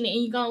out he's cheating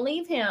and you gonna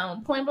leave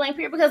him. Point blank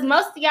period. Because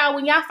most of y'all,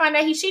 when y'all find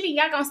out he's cheating,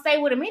 y'all gonna stay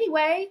with him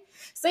anyway.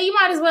 So you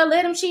might as well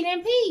let him cheat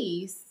in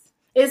peace.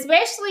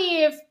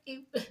 Especially if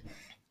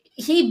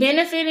he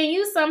benefiting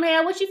you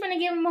somehow. What you finna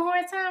give him a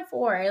hard time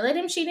for? Let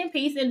him cheat in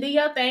peace and do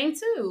your thing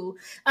too.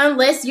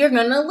 Unless you're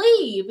gonna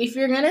leave. If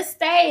you're gonna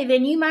stay,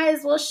 then you might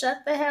as well shut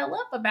the hell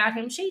up about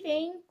him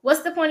cheating.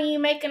 What's the point of you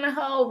making a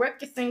whole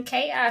ruckus and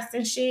chaos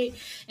and shit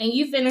and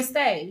you finna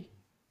stay?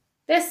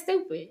 That's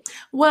stupid.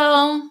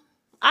 Well,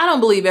 I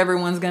don't believe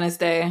everyone's gonna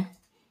stay.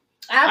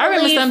 I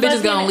remember some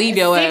bitches gonna leave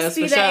your ass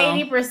for sure.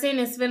 60%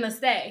 is finna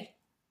stay.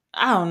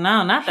 Oh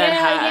no, not that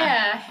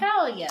high.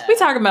 Hell yeah. We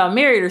talking about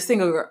married or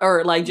single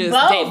or like just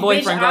date,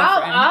 boyfriend,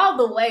 girlfriend? All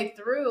the way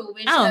through.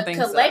 Bitch, I don't think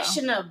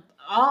collection of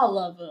all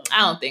of them. I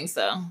don't think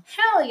so.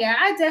 Hell yeah,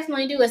 I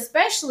definitely do,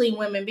 especially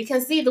women.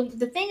 Because see,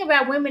 the thing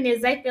about women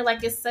is they feel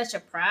like it's such a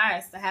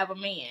prize to have a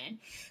man.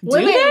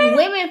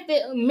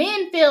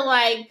 Men feel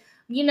like,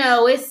 you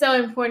know, it's so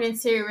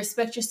important to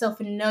respect yourself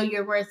and know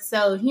your worth.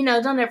 So, you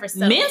know, don't ever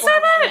settle. Men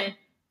say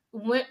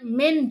that?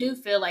 Men do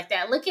feel like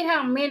that. Look at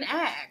how men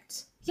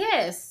act.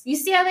 Yes. You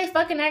see how they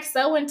fucking act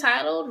so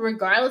entitled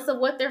regardless of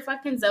what their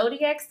fucking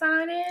zodiac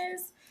sign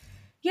is?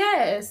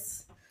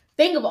 Yes.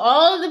 Think of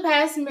all of the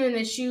past men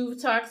that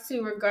you've talked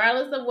to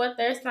regardless of what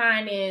their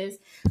sign is.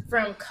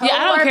 From I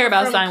don't care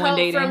about sign when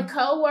dating. From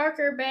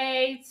coworker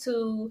babe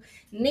to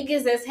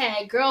niggas that's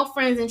had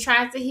girlfriends and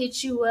tried to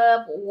hit you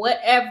up.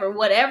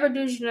 Whatever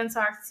dudes you done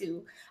talk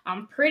to.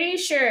 I'm pretty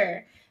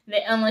sure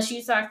that unless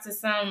you talk to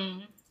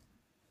some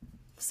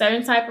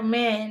certain type of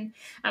men,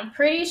 I'm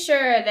pretty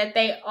sure that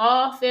they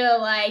all feel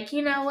like,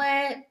 you know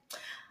what?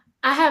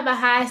 I have a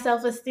high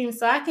self-esteem,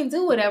 so I can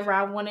do whatever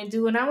I want to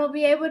do, and I'm going to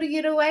be able to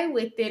get away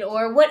with it,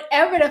 or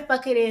whatever the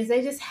fuck it is.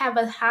 They just have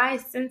a high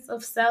sense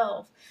of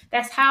self.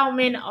 That's how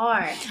men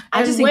are.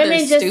 And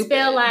women just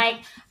feel like,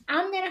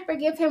 I'm going to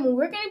forgive him, and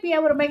we're going to be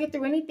able to make it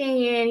through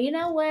anything, and you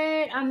know what?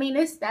 I mean,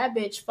 it's that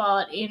bitch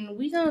fault, and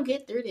we going to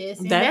get through this.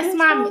 And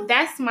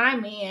that's my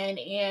man,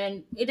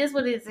 and it is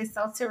what it is. It's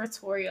so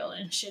territorial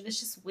and shit. It's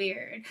just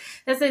weird.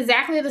 That's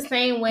exactly the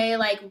same way,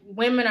 like,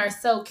 women are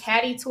so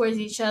catty towards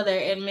each other,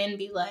 and men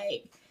be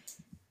like,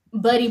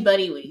 buddy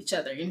with each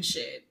other and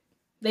shit.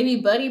 They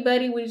be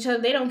buddy with each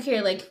other. They don't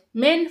care. Like,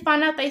 men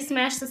find out they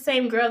smashed the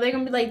same girl. They're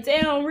going to be like,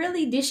 damn,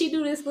 really? Did she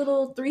do this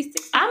little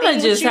 360 I'm going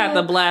to just have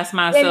to blast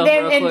myself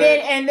real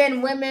quick. And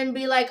then women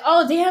be like,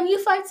 oh, damn,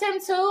 you fucked him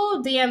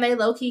too? Damn, they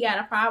low-key got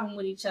a problem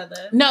with each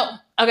other. No.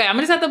 Okay, I'm going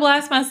to just have to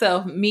blast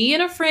myself. Me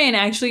and a friend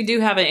actually do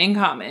have it in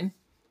common.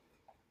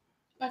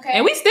 Okay.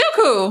 And we still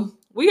cool.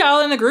 We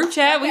all in the group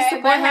chat. Okay, we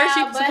support her.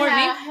 She support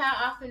me.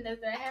 How often does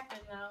that happen,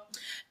 though?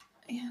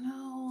 You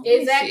know,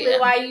 exactly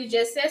why you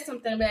just said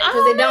something about it,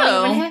 because it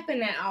don't even happen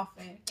that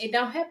often. It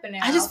don't happen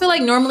that often. I just feel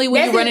like normally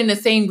when you run in the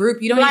same group,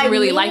 you don't even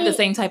really like the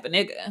same type of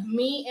nigga.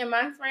 Me and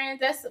my friends,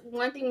 that's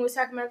one thing we were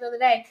talking about the other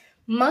day.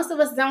 Most of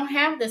us don't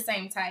have the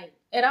same type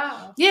at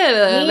all. Yeah,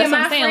 that's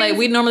what I'm saying. Like,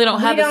 we normally don't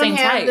have the same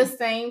type. The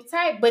same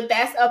type, but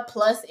that's a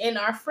plus in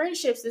our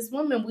friendships as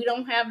women. We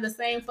don't have the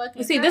same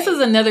fucking type. This is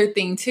another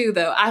thing too,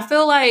 though. I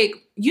feel like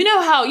you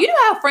know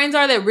how friends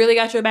are that really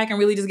got your back and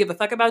really just give a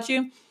fuck about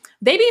you.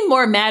 They be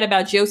more mad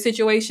about your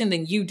situation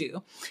than you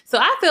do. So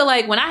I feel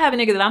like when I have a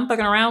nigga that I'm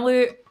fucking around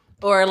with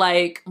or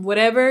like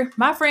whatever,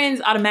 my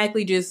friends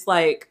automatically just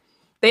like,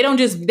 they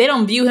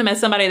don't view him as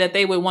somebody that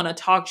they would want to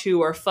talk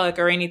to or fuck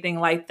or anything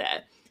like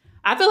that.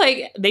 I feel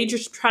like they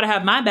just try to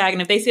have my back,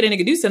 and if they see a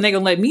nigga do something, they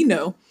gonna let me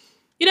know.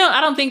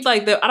 I don't think I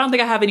don't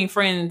think I have any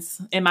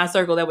friends in my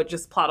circle that would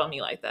just plot on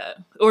me like that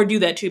or do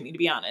that to me, to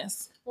be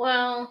honest.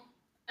 Well,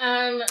 but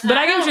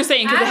I get what you're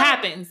saying because it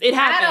happens. It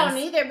happens. I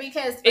don't either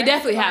because it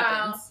definitely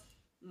happens.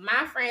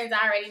 My friends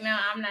already know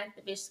I'm not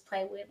the bitch to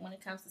play with when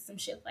it comes to some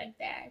shit like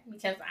that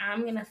because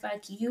I'm gonna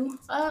fuck you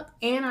up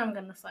and I'm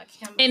gonna fuck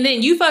him up. And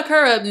then you fuck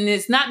her up, and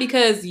it's not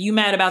because you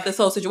mad about this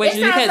whole situation.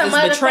 It's because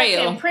it's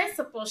betrayal.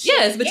 Principle shit.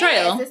 Yeah, it's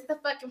betrayal. Yes, it's the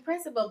fucking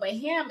principle. But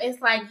him,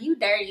 it's like you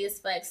dirty as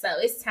fuck, so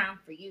it's time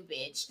for you,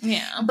 bitch.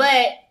 Yeah.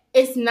 But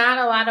it's not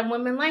a lot of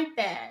women like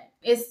that.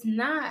 It's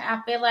not.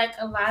 I feel like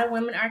a lot of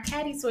women are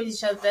catty towards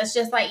each other. That's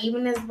just like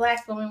even as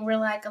black women, we're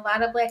like a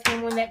lot of black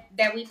women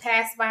that we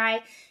pass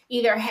by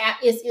either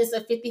it's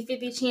a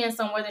 50-50 chance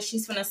on whether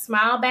she's gonna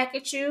smile back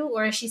at you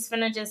or she's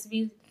gonna just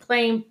be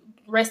plain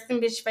resting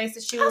bitch face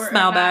at you or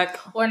smile back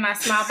or not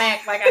smile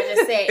back. Like I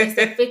just said, it's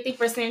a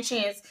 50%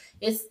 chance.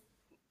 It's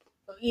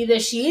either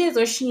she is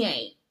or she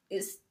ain't.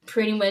 It's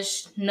pretty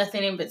much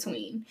nothing in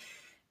between.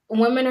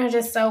 Women are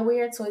just so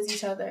weird towards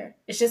each other.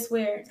 It's just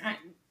weird.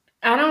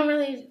 I don't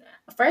really.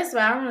 First of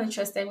all, I don't really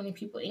trust that many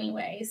people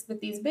anyways. But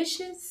these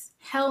bitches,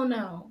 hell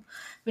no.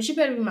 But you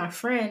better be my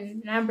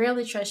friend. And I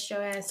barely trust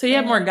your ass. So you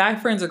have more guy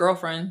friends or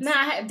girlfriends? No,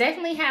 I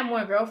definitely have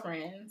more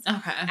girlfriends.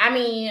 Okay. I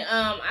mean,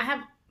 I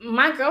have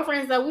my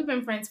girlfriends, though, we've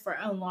been friends for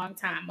a long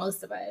time.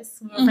 Most of us.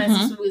 We've been friends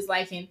since we was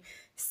like in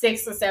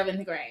 6th or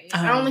 7th grade.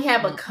 I only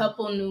have a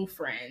couple new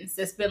friends.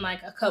 It's been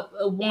like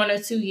 1 or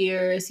 2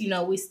 years.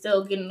 We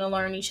still getting to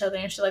learn each other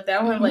and shit like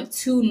that. I only have like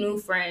 2 new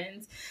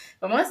friends.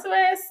 But most of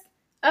us,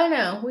 oh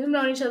no, we've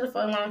known each other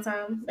for a long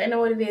time. They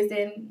know what it is,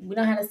 then we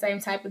don't have the same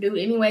type of dude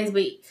anyways,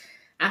 but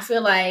I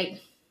feel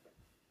like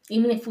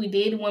even if we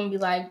did, it wouldn't be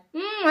like,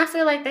 I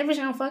feel like that bitch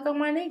gonna fuck up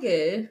my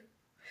nigga.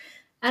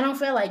 I don't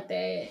feel like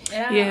that.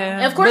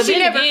 Yeah. Of course, you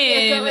never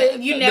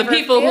the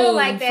people feel who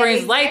like that.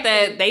 friends exactly. like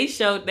that,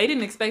 they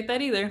didn't expect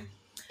that either.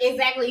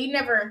 Exactly. You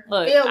never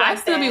Look, feel like I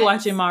still that. be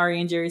watching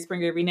Maury and Jerry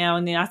Springer every now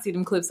and then. I see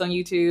them clips on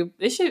YouTube.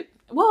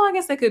 I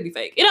guess that could be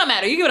fake. It don't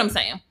matter. You get what I'm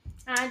saying.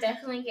 I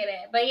definitely get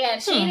it. But yeah,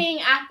 cheating,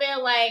 I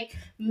feel like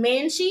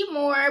men cheat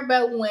more,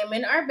 but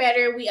women are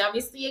better. We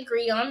obviously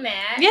agree on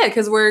that. Yeah,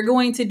 because we're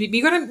going to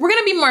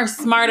be more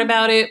smart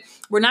about it.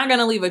 We're not going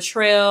to leave a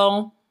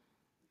trail.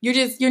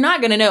 You're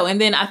not going to know.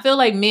 And then I feel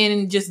like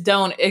men just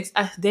don't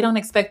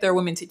expect their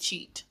women to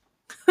cheat.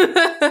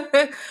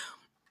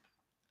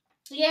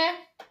 Yeah,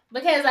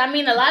 because I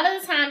mean, a lot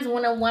of the times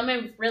when a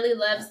woman really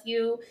loves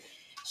you,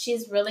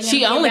 she's really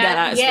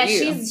gonna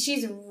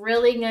she's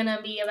really gonna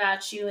be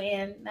about you,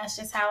 and that's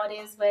just how it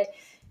is. But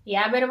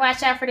yeah, I better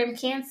watch out for them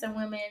Cancer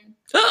women,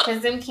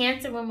 because them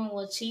Cancer women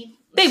will cheat.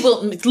 They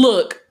will.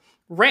 Look,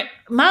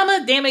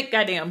 mama, damn it,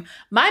 goddamn.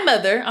 My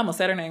mother, I almost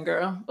said her name,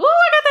 girl. Ooh,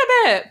 I got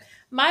that bad.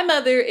 My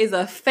mother is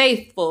a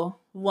faithful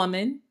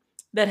woman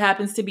that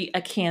happens to be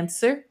a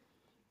Cancer.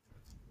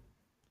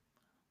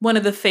 One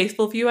of the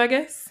faithful few, I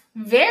guess.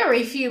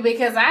 Very few,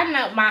 because I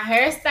know my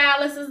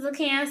hairstylist is a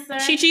Cancer.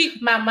 She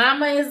cheat. My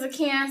mama is a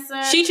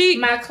Cancer. She cheat.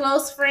 My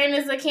close friend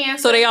is a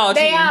Cancer. So they all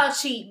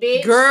cheat,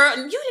 bitch. Girl,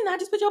 you did not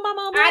just put your mama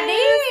on blast. I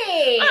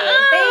did.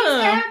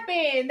 Things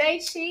happen. They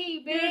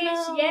cheat,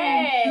 bitch.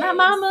 Yes. My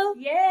mama.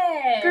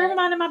 Yeah. Girl,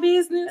 minding my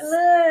business.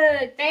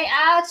 Look, they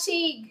all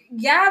cheat.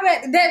 Y'all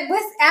bet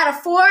what's out of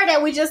 4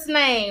 that we just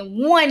named?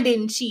 1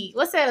 didn't cheat.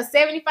 What's that? A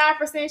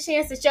 75%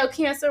 chance that your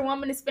Cancer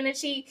woman is finna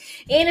cheat,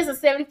 and it's a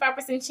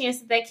 75%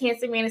 chance that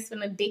Cancer man is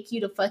finna dick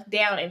you the fuck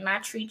down and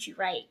not treat you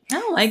right. I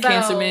don't like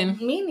Cancer men.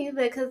 Me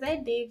neither, because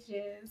that dick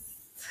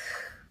just...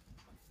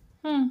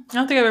 I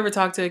don't think I've ever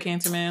talked to a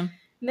Cancer man.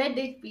 That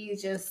dick be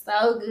just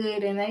so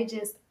good, and they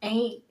just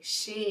ain't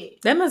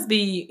shit. That must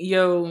be,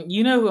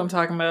 you know who I'm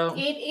talking about.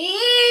 It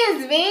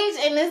is,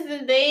 bitch, and this is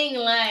the thing,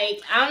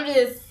 like, I'm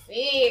just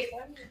sick.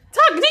 Do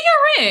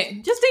your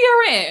rent. Just do your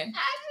rent.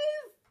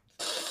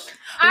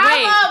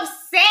 I'm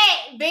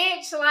upset,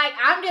 bitch. Like,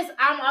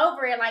 I'm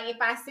over it. Like, if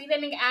I see that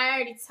nigga, I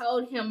already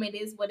told him it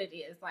is what it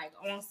is. Like,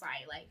 on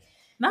site. Like,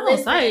 not on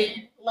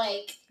site.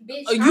 Like,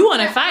 bitch. Oh, you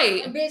want to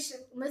fight? Bitch,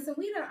 listen,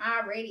 we done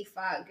already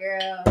fought,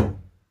 girl.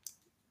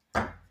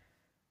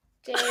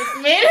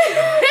 Jasmine.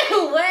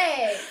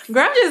 What?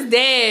 Girl, I'm just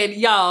dead,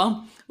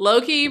 y'all.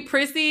 Low-key,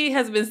 Prissy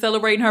has been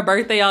celebrating her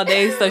birthday all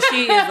day, so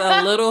she is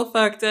a little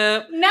fucked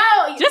up. No.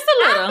 Just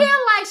a little. I feel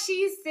like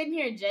she's sitting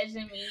here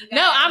judging me.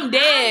 No, I'm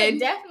dead. I'm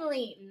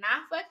definitely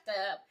not fucked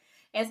up.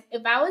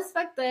 If I was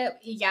fucked up,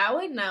 y'all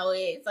would know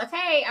it. It's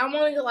okay. I'm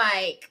only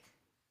like...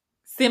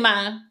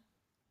 Semi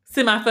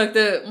fucked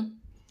up.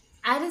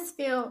 I just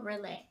feel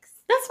relaxed.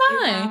 That's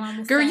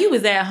fine. Girl, you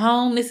was at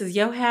home. This is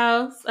your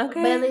house.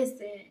 Okay. But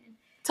listen.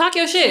 Talk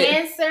your shit.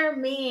 Cancer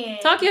men.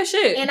 Talk your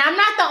shit. And I'm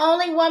not the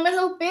only woman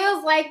who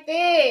feels like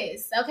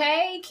this,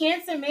 okay?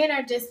 Cancer men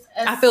are just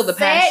I feel the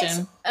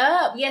passion.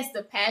 Up. Yes,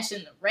 the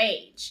passion, the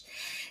rage.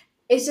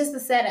 It's just a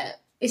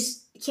setup.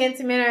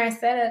 Cancer men are a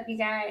setup, you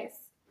guys.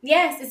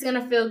 Yes, it's going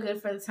to feel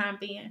good for the time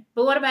being.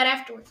 But what about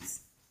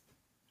afterwards?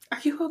 Are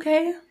you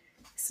okay?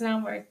 It's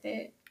not worth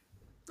it.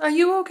 Are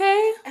you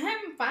okay?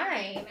 I'm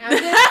fine. I'm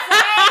just saying,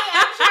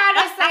 I'm trying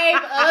to save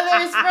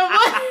others from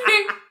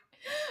what...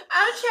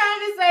 I'm trying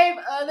to save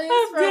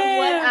others from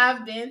what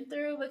I've been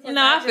through because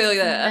I feel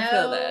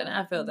that.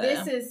 I feel that.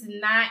 This is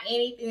not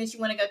anything that you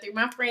want to go through.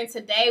 My friend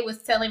today was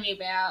telling me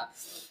about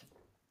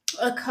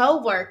a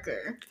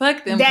coworker.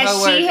 Fuck them that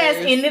coworkers. She has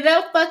ended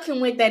up fucking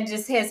with that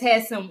just has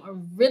had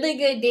some really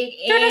good dick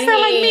in that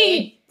sound like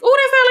me. Oh,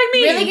 that sound like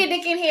me. Really good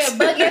dick in here.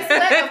 But guess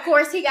what? Of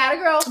course, he got a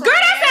girlfriend. Girl,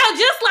 that sound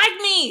just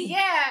like me.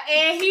 Yeah,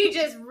 and he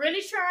just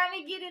really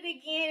trying to get it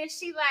again. And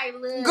she like,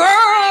 look, girl,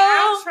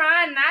 I'm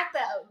trying not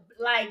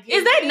to like.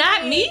 Is that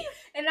not me?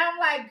 And I'm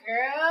like,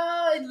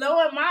 girl,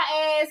 lower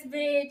my ass,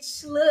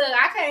 bitch. Look,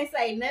 I can't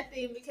say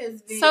nothing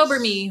because bitch.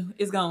 Sober me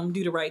is gonna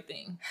do the right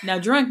thing. Now,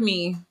 drunk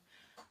me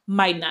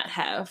might not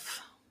have.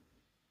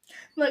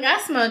 Look,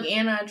 I smoke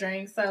and I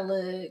drink, so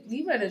look,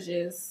 you better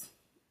just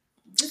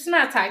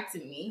not talk to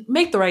me.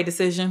 Make the right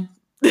decision.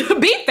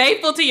 Be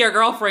faithful to your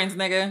girlfriends,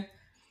 nigga.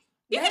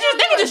 They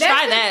can just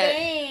try that.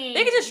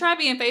 They can just try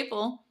being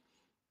faithful.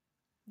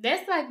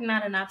 That's like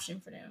not an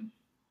option for them.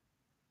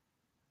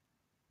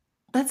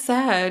 That's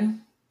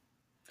sad.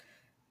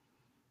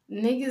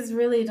 Niggas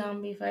really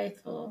don't be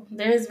faithful.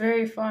 There's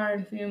very far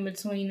and few in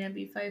between that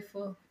be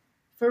faithful.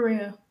 For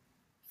real.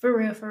 For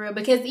real, for real.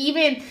 Because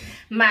even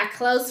my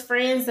close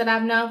friends that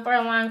I've known for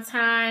a long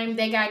time,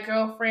 they got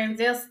girlfriends.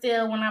 They'll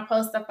still, when I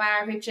post a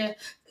fire picture,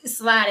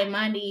 slide in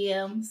my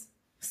DMs.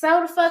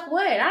 So the fuck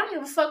what? I don't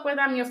give a fuck whether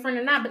I'm your friend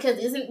or not. Because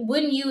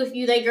wouldn't you, if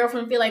you their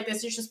girlfriend, feel like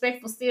that's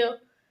disrespectful still?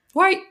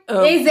 Right.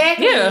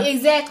 Exactly. Yeah.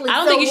 Exactly. I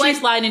don't think you should be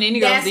sliding in any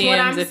girl's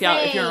DMs if you're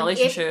in a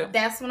relationship.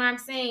 That's what I'm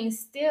saying.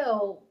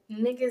 Still,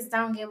 niggas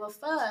don't give a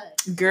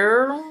fuck.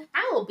 Girl.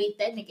 I will beat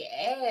that nigga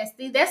ass.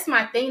 See, that's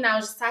my thing that I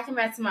was just talking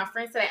about to my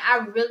friends today.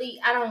 I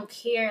don't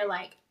care.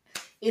 Like,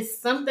 it's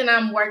something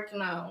I'm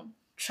working on.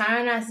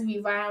 Trying not to be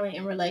violent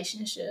in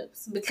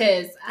relationships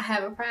because I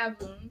have a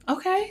problem.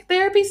 Okay.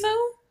 Therapy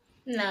soon?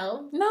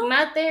 No.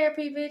 Not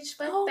therapy, bitch.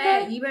 Fuck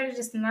that. You better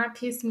just not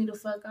piss me the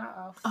fuck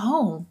off.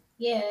 Oh.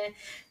 Yeah.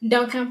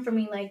 Don't come for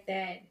me like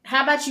that.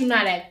 How about you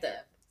not act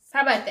up?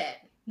 How about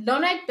that?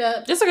 Don't act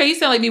up. It's okay. You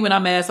sound like me when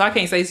I'm mad, so I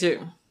can't say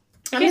shit.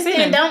 I'm just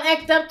saying, don't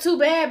act up too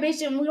bad,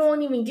 bitch, and we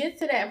don't even get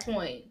to that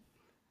point.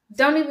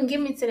 Don't even get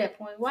me to that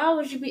point. Why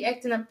would you be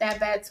acting up that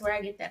bad to where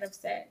I get that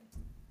upset?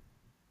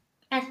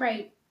 Act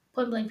right.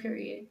 Point blank,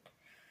 period.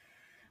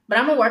 But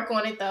I'm going to work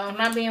on it, though. I'm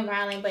not being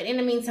violent. But in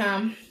the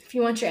meantime, if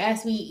you want your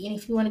ass beat and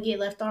if you want to get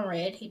left on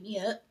red, hit me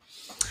up.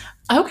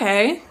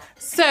 Okay.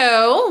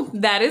 So,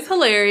 that is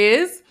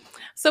hilarious.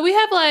 So, we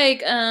have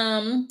like,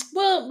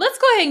 well, let's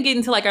go ahead and get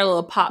into like our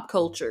little pop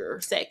culture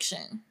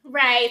section.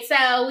 Right.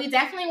 So, we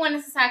definitely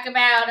wanted to talk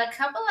about a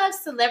couple of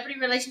celebrity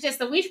relationships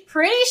that we're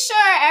pretty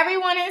sure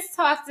everyone has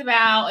talked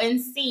about and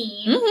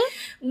seen.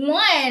 Mm-hmm.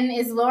 One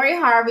is Lori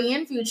Harvey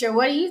and Future.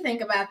 What do you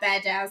think about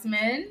that,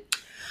 Jasmine?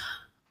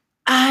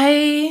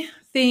 I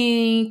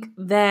think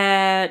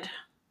that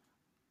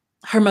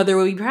her mother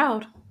will be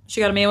proud.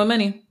 She got a man with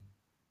money.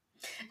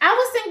 I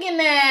was thinking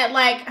that,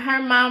 like,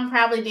 her mom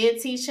probably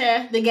did teach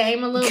her the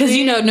game a little bit. Because,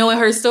 you know, knowing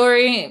her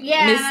story,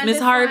 yeah, Miss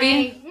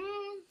Harvey. Like,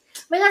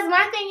 because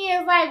my thing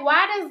is, like,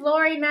 why does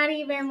Lori not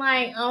even,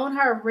 like, own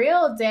her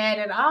real dad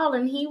at all?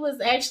 And he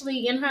was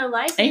actually in her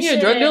life. Ain't he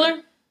a drug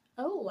dealer?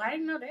 Oh, I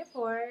didn't know that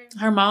part.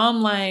 Her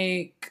mom,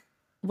 like,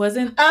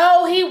 wasn't.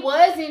 Oh, he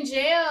was in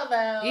jail,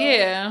 though.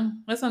 Yeah,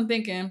 that's what I'm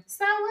thinking.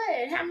 So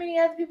what? How many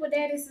other people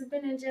daddies has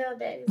been in jail?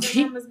 Daddies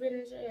and mama's been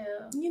in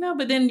jail. You know,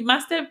 but then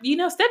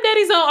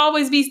stepdaddies don't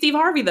always be Steve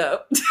Harvey,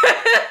 though.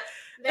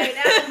 They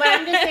don't, but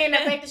I'm just saying the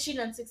fact that she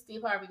done took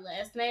Steve Harvey's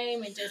last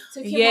name and just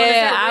took him on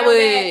as her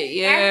real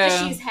dad.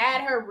 After she's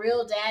had her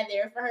real dad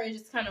there for her, it's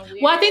just kind of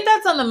weird. Well, I think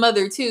that's on the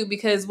mother, too,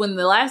 because when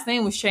the last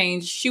name was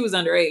changed, she was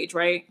underage,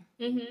 right?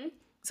 Mm-hmm.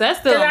 So that's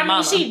still on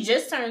mama. She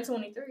just turned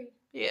 23.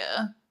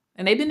 Yeah.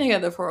 And they've been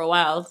together for a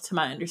while, to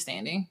my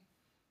understanding.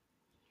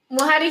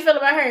 Well, how do you feel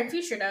about her in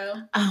Future, though?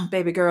 Oh,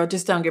 baby girl,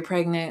 just don't get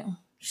pregnant.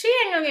 She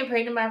ain't gonna get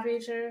pregnant by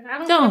Future. I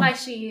don't feel like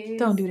she is.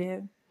 Don't do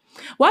that.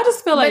 Well, I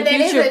just feel like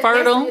Future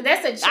fertile.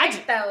 That's a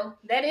check, though.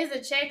 That is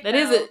a check, That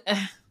is a...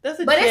 That's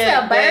a but check,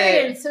 it's a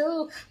burden,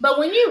 too. But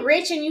when you're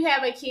rich and you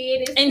have a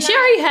kid... And she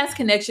already has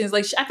connections.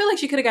 Like, I feel like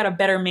she could have got a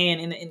better man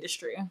in the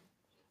industry.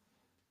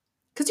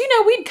 Because, you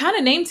know, we kind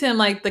of named him,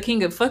 like, the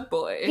king of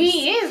fuckboys.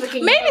 He is the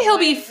king Maybe he'll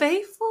be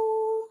faithful.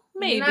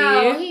 Maybe.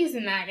 No, he's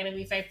not going to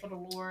be faithful to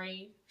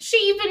Lori. She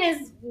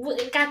even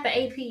got the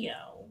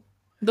APO.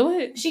 The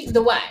what?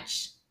 The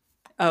watch.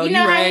 Oh, you know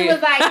how right. he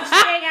was like,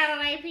 she ain't got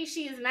on AP,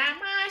 she is not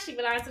mine, she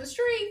belongs to the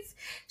streets.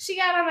 She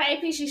got on the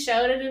AP, she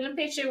showed it in the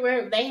picture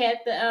where they had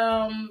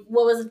the,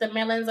 what was it, the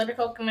melons or the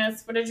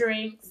coconuts for the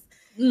drinks.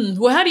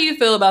 Well, how do you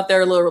feel about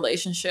their little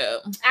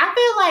relationship? I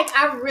feel like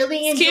I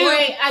really enjoy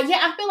it.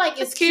 I feel like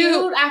it's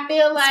cute. I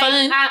feel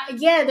like,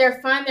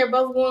 they're fun. They're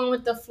both going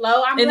with the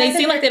flow. And they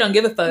seem like they don't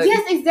give a fuck.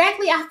 Yes,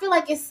 exactly. I feel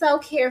like it's so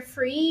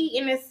carefree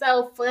and it's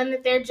so fun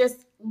that they're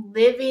just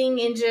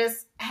living and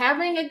just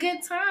having a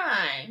good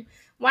time.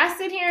 Why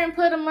sit here and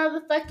put a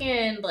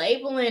motherfucking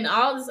label and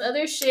all this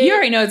other shit? You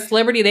already know it's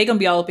celebrity. They gonna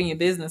be all up in your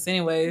business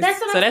anyways.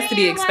 That's what I'm saying. To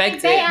be expected.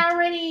 Like, they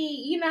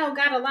already,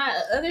 got a lot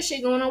of other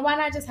shit going on. Why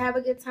not just have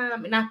a good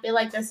time? And I feel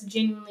like that's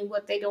genuinely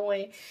what they're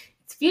doing.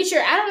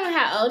 Future, I don't know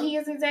how old he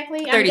is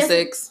exactly.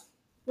 36.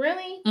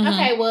 Really? Mm-hmm.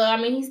 Okay, well, I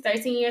mean, he's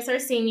 13 years her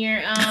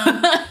senior.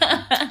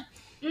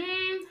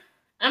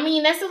 I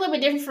mean, that's a little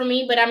bit different for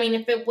me, but I mean,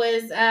 if it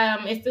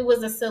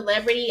was a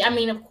celebrity, I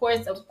mean, of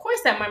course,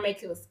 that might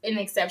make it an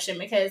exception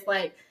because,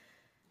 like,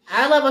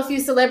 I love a few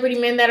celebrity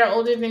men that are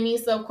older than me,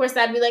 so of course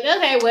I'd be like,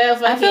 okay,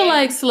 well, I feel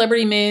like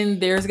celebrity men,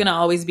 there's gonna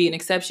always be an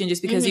exception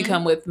just because you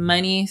come with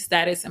money,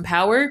 status, and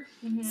power.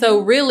 So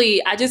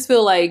really, I just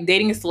feel like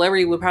dating a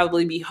celebrity would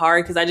probably be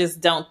hard because I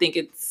just don't think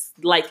it's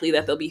likely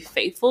that they'll be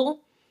faithful.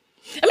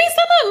 I mean,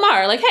 some of them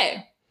are. Like,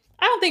 hey,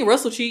 I don't think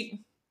Russell cheat.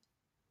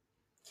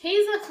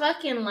 He's a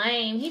fucking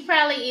lame. He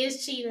probably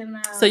is cheating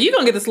now. So you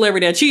gonna get the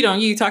celebrity that cheat on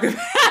you talking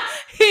about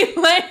he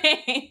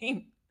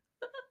lame.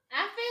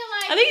 I feel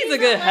like I think he's a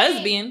good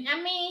husband.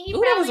 I mean, he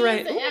probably that was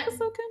right. That was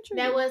so country.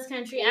 That was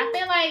country. I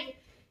feel like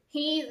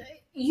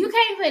you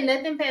can't put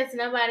nothing past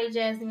nobody,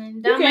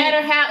 Jasmine. Don't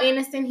matter how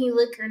innocent he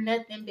look or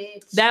nothing,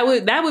 bitch. That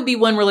would be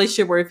one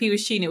relationship where if he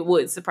was cheating, it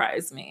would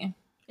surprise me.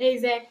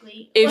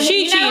 Exactly. If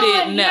she cheated,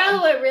 no. You know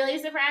who would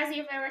really surprise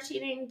you if ever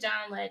cheating?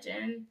 John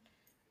Legend.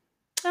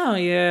 Oh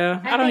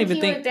yeah, I don't even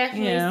think. He would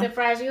definitely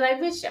surprise you.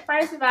 Like, bitch,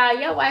 first of all,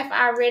 your wife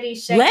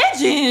already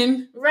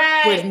Legend,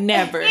 right? Would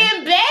never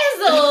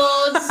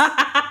embezzled.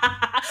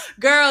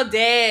 Girl,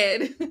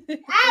 dead.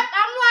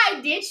 I'm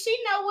like, did she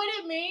know what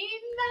it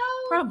means?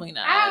 No, probably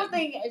not. I don't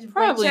think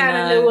probably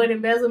China knew what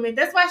embezzlement.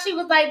 That's why she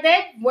was like,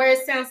 that word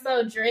sounds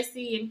so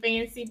dressy and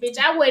fancy, bitch.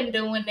 I wasn't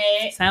doing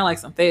that. Sound like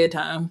some Fed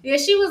time. Yeah,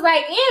 she was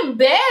like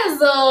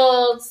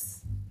embezzled,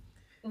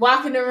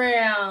 walking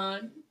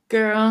around,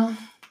 girl.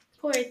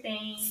 Poor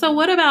thing. So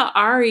what about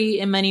Ari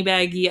and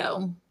Moneybagg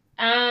Yo?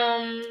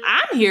 I'm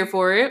here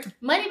for it.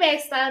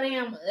 Moneybagg so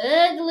damn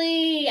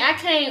ugly. I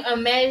can't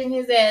imagine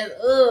his ass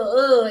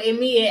and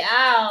me at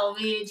all,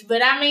 bitch.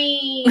 But I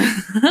mean,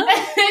 because that's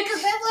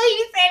what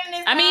he said in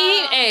his I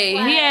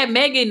mean, he had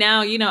Megan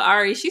now. You know,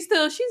 Ari. She's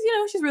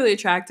really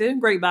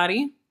attractive. Great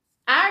body.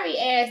 Ari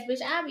ass,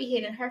 bitch. I'd be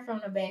hitting her from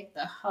the back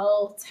the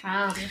whole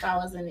time if I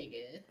was a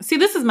nigga. See,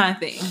 this is my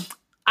thing.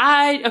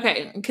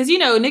 Because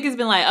niggas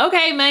been like,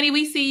 okay, Money,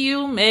 we see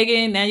you,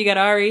 Megan, now you got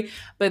Ari,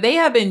 but they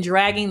have been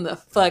dragging the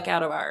fuck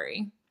out of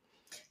Ari.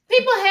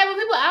 People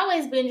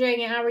always been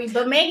dragging Ari,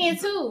 but Megan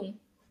too.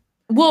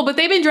 Well, but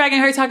they've been dragging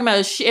her, talking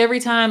about every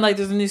time like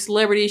there's a new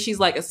celebrity, she's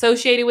like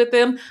associated with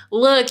them.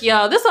 Look,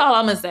 y'all, this is all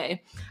I'm gonna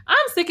say.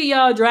 I'm sick of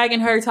y'all dragging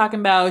her,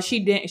 talking about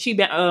she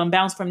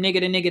bounced from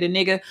nigga to nigga to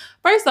nigga.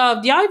 First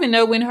off, do y'all even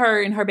know when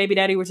her and her baby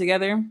daddy were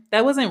together?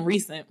 That wasn't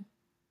recent.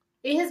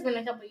 It has been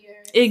a couple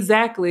years.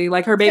 Exactly.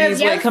 Like her baby's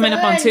coming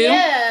up on 2?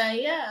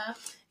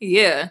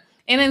 Yeah.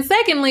 And then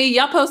secondly,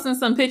 y'all posting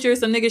some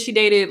pictures, some niggas she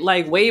dated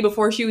like way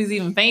before she was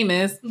even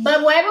famous.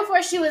 But way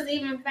before she was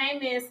even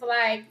famous,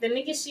 like the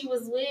nigga she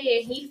was with,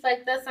 he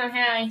fucked up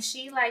somehow and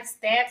she like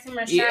stabbed him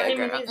or shot him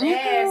in his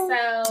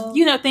ass.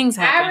 So things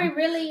happen. Ari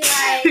really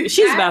like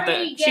she's about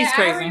that. Yeah, she's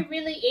crazy. Ari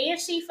really, and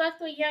she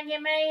fucked with Young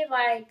M.A.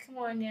 Like, come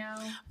on now.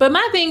 But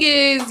my thing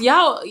is,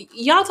 y'all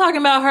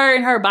talking about her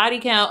and her body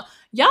count.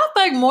 Y'all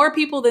fuck more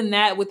people than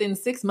that within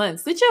 6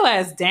 months. Sit your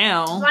ass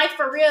down. Like,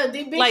 for real.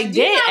 Bitch, like,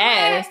 dead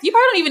ass. You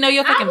probably don't even know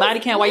your fucking body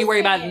count while you worry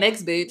about the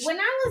next bitch. When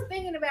I was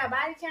thinking about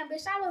body count,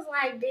 bitch, I was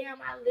like, damn,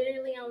 I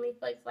literally only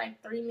fucked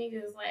like 3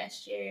 niggas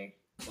last year.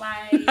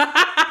 Like,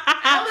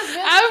 I'm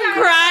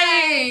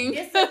crying.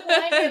 Like,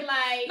 disappointed.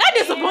 Like, not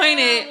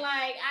disappointed. Damn,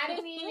 like, I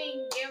didn't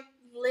even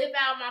live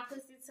out my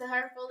pussy to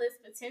her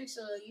fullest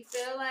potential. You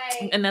feel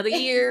like another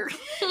year?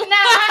 No.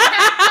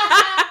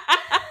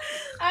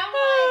 I'm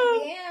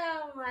like,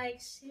 damn, like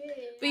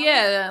shit. But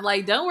yeah,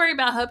 like don't worry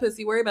about her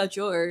pussy, worry about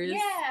yours.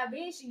 Yeah,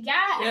 bitch.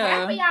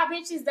 Half of y'all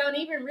bitches don't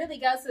even really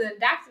go to the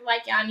doctor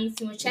like y'all need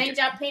to, and change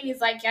y'all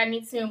panties like y'all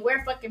need to, and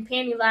wear fucking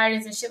panty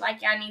liners and shit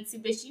like y'all need to,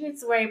 bitch. You need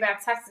to worry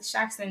about toxic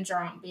shock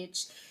syndrome,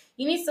 bitch.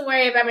 You need to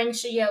worry about making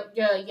sure your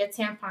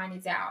tampon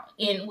is out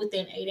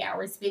within 8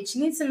 hours, bitch.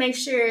 You need to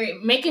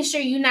making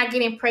sure you're not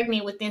getting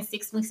pregnant within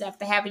 6 weeks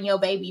after having your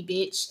baby,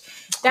 bitch.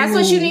 That's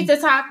what you need to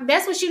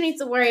that's what you need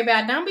to worry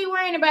about. Don't be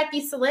worrying about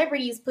these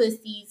celebrities'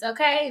 pussies,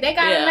 okay? They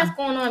got enough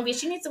going on,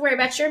 bitch. You need to worry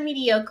about your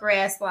mediocre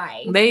ass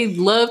life. They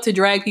love to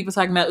drag people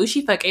talking about,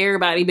 she fuck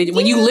everybody, bitch.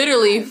 When you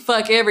literally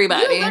fuck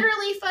everybody. You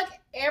literally fuck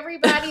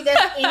everybody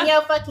that's in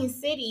your fucking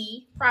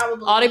city,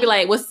 probably. All they be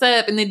like, what's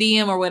up in the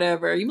DM or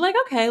whatever. You be like,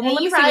 okay, well,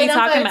 let me see what you're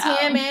talking about.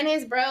 Tim and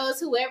his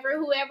bros, whoever,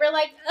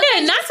 like.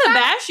 Okay, not to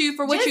bash you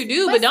for what you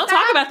do, but don't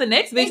talk about the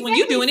next bitch when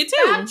you doing it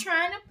too. Stop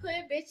trying to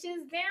put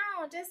bitches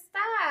down. Just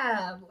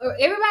stop. Or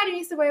everybody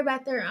needs to worry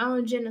about their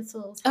own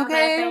genitals.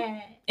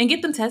 Okay. And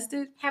get them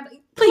tested.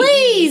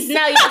 Please.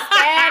 No, your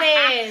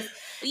status.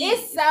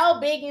 It's so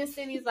big in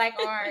cities like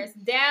ours.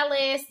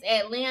 Dallas,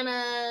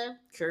 Atlanta,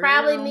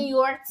 probably New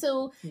York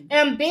too.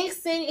 And big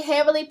city,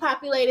 heavily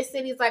populated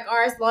cities like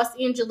ours, Los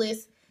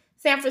Angeles,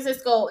 San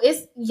Francisco.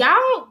 It's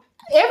y'all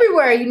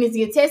everywhere you need to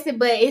get tested,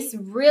 but it's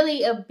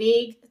really a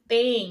big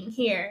thing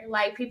here.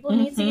 Like people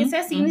need to get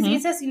tested. You need to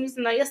get tested. You need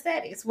to know your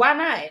status. Why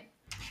not?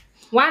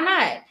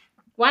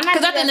 Why not?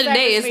 Because at the end of the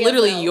day, it's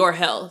literally your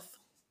health.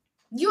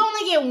 You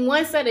only get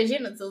one set of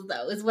genitals,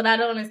 though, is what I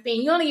don't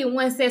understand. You only get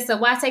one set, so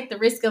why take the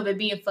risk of it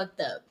being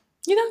fucked up?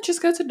 You know,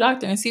 just go to the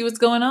doctor and see what's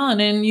going on.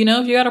 And, you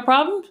know, if you got a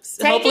problem,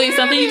 hopefully it's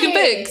something you can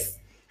fix.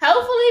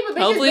 Hopefully,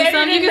 but hopefully it's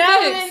something you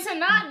can fix. Than to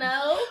not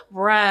know.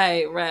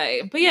 Right.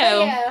 But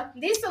yeah.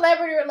 These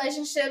celebrity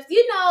relationships,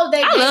 you know,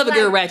 I love a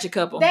good ratchet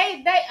couple.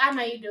 They I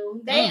know you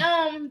do. They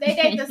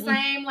date the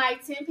same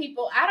like 10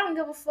 people. I don't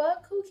give a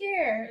fuck. Who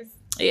cares?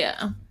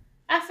 Yeah.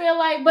 I feel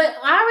like, but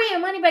Ari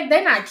and Moneybagg,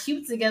 they're not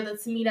cute together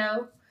to me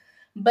though.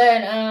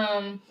 But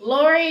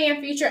Lori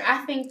and Future,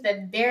 I think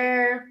that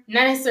they're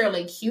not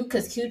necessarily cute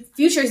because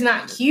Future's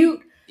not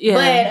cute. Yeah.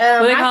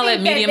 But they call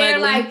it medium they're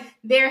like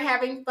they're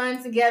having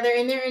fun together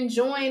and they're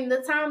enjoying the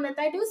time that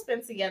they do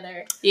spend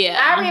together.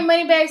 Yeah. Ari and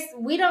Moneybagg,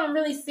 we don't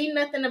really see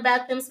nothing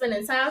about them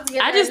spending time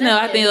together. I just know.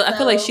 I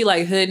feel like she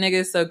like hood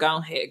niggas. So go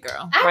ahead,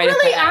 girl.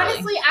 Honestly,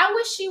 I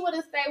wish she would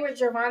have stayed with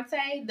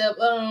Gervonta, the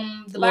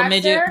little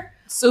midget.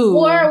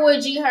 Or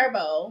with G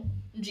Herbo.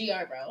 G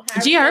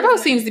Herbo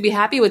seems to be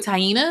happy with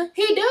Taina.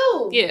 He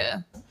do.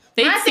 Yeah.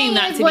 They seem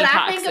not to be toxic. What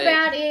I think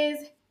about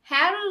is,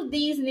 how do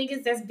these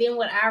niggas that's been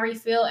with Ari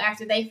feel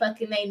after they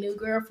fucking their new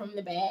girl from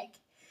the back?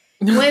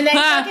 When they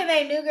fucking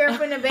their new girl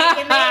from the back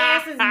and their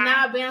ass is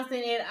not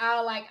bouncing at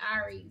all like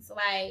Ari's.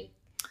 Like,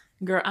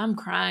 girl, I'm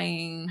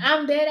crying.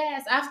 I'm dead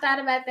ass. I've thought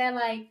about that.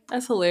 Like,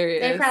 that's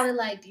hilarious. They probably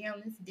like,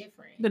 damn, it's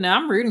different. But no,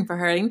 I'm rooting for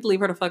her. They need to leave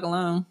her the fuck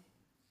alone.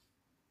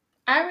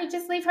 Ari,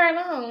 just leave her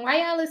alone.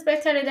 Why y'all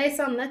expect her to date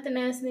some nothing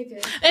ass nigga?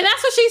 And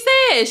that's what she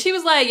said. She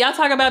was like, y'all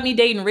talk about me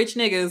dating rich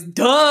niggas.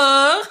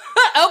 Duh.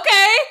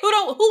 Okay. Who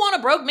want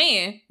a broke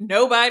man?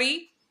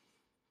 Nobody.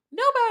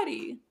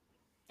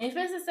 If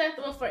it's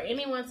acceptable for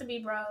anyone to be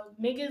broke,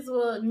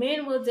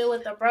 men will deal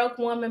with a broke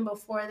woman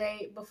before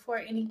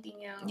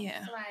anything else. Yeah.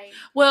 Like,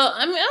 well,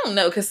 I mean, I don't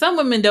know, because some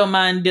women don't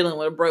mind dealing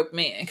with a broke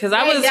man. Because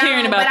I was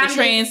hearing about the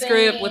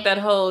transcript with that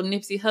whole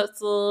Nipsey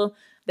Hussle,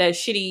 that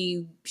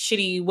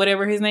shitty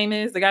whatever his name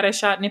is, the guy that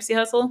shot Nipsey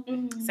Hussle.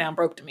 Mm-hmm. Sound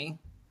broke to me.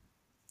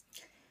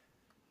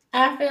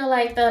 I feel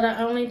like the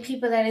only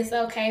people that it's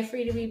okay for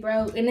you to be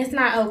broke, and it's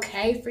not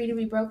okay for you to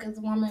be broke as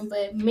a woman,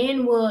 but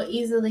men will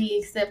easily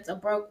accept a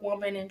broke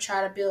woman and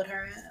try to build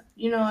her up.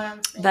 You know what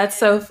I'm saying? That's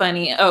so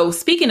funny. Oh,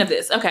 speaking of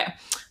this, okay.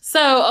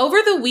 So over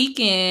the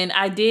weekend,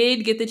 I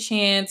did get the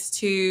chance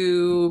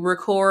to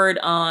record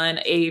on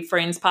a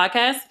friend's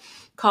podcast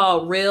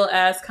called Real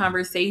Ass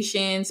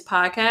Conversations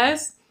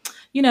Podcast.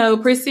 You know,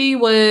 Prissy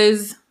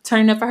was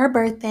turning up for her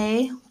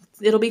birthday.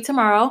 It'll be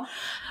tomorrow.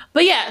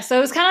 But yeah, so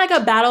it was kind of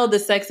like a battle of the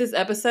sexes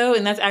episode.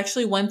 And that's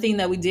actually one thing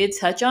that we did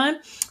touch on.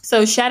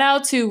 So shout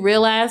out to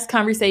Real Ass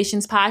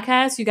Conversations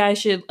Podcast. You guys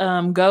should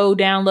go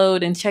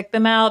download and check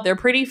them out. They're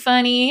pretty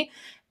funny.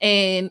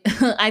 And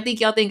I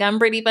think y'all think I'm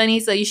pretty funny.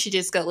 So you should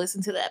just go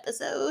listen to the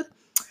episode.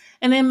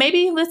 And then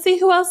maybe let's see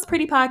who else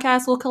Pretty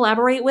Podcast will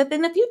collaborate with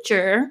in the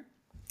future.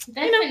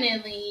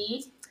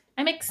 Definitely.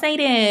 I'm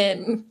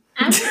excited.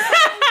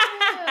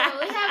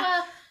 We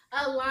have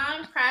a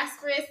long,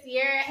 prosperous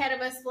year ahead of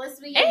us. Let's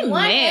be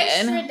one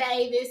extra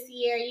day this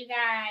year, you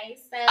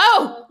guys.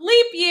 So,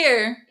 leap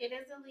year. It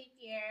is a leap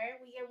year.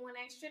 We get one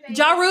extra day.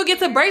 Ja Rule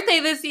gets a birthday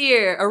this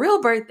year. A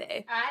real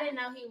birthday. I didn't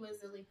know he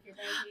was a leap year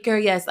baby. Girl,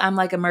 yes, I'm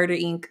like a Murder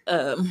Inc.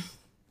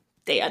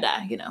 Day I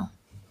die, you know.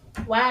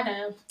 Why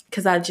though?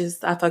 Because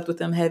I fucked with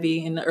them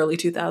heavy in the early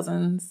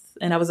 2000s.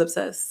 And I was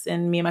obsessed.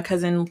 And me and my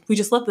cousin, we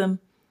just loved them.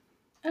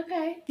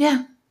 Okay.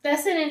 Yeah.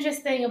 That's an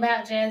interesting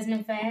about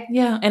Jasmine fact.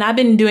 Yeah, and I've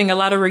been doing a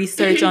lot of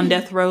research on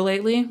Death Row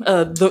lately.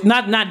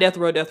 Not Death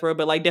Row,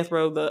 but like Death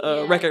Row,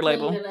 the record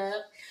label. It up.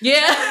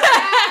 Yeah.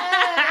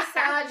 I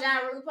saw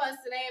Ja Rule post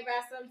today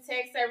about some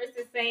text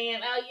services saying,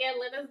 "Oh yeah,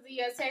 let us do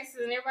your texts,"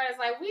 and everybody's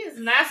like, "We is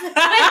not."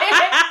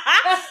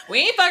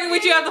 We ain't fucking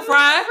with you at the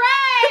fry.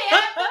 Right,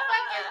 at the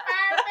fucking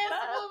Fire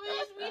Festival,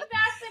 bitch. We not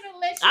gonna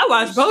let you. I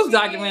watched both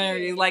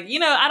documentaries. Like, you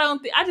know,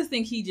 I just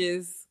think he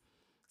just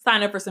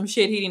signed up for some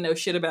shit he didn't know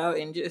shit about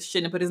and just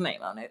shouldn't have put his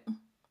name on it.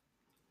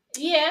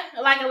 Yeah,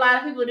 like a lot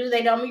of people do.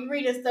 They don't be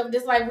reading stuff,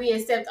 just like we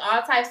accept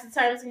all types of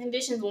terms and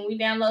conditions when we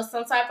download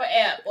some type of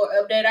app or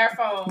update our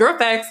phone. Girl,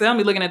 facts. I don't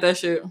be looking at that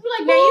shit. We're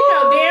like, now you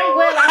know damn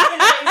well I'm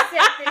gonna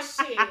accept this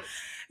shit.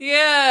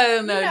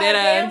 Yeah, no, dead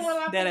ass.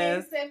 Well, I'm gonna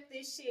accept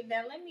this shit.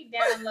 Now let me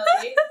download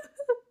it.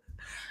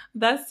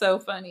 That's so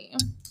funny.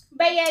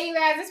 But yeah, you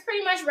guys, this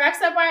pretty much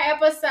wraps up our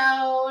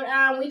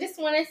episode. We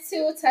just wanted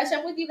to touch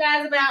up with you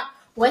guys about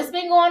what's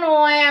been going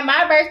on,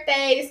 my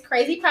birthday, this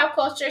crazy pop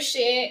culture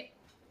shit.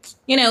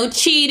 You know,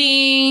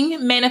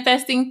 cheating,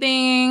 manifesting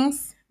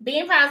things.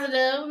 Being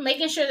positive,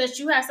 making sure that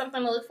you have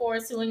something to look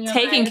forward to in your life.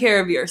 Taking care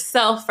of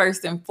yourself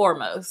first and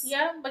foremost.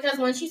 Yeah, because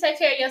once you take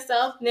care of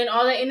yourself, then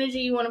all the energy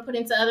you want to put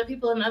into other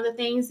people and other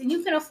things, and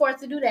you can afford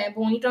to do that.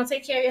 But when you don't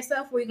take care of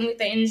yourself, where are you going to get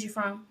that energy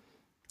from?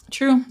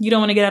 True. You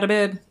don't want to get out of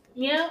bed.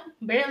 Yeah,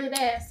 barely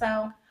that,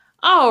 so...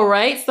 All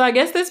right, so I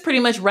guess this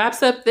pretty much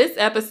wraps up this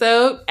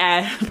episode.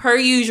 As per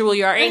usual,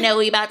 you already know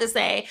what we about to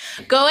say.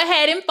 Go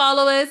ahead and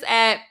follow us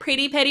at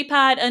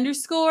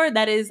PrettyPettyPod_.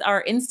 That is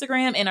our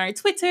Instagram and our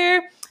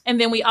Twitter. And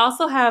then we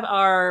also have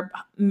our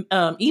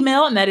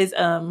email, and that is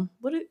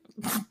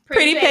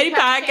Pretty Petty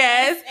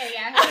Podcast.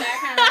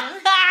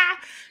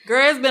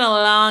 Girl, it's been a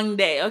long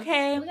day,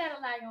 okay? We got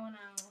a lot going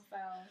on. So.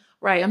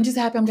 Right. I'm just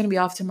happy I'm going to be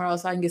off tomorrow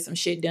so I can get some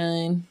shit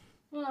done.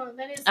 Well,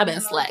 that is. I've been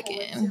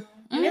slacking.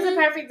 And it's a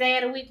perfect day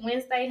of the week,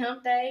 Wednesday,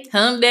 hump day.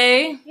 Hump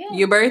day? Yeah.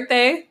 Your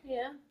birthday?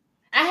 Yeah.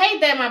 I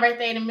hate that my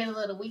birthday in the middle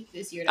of the week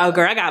this year. Though. Oh,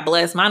 girl, I got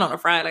blessed. Mine on a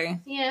Friday.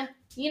 Yeah.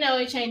 You know,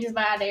 it changes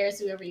by a day or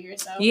two every year,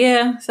 so.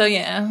 Yeah, so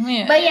yeah.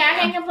 But yeah, I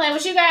can't complain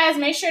with you guys.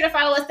 Make sure to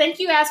follow us. Thank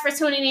you guys for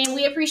tuning in.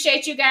 We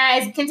appreciate you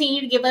guys.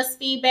 Continue to give us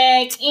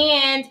feedback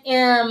and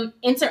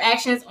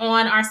interactions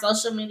on our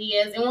social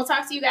medias. And we'll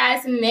talk to you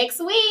guys next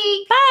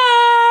week. Bye.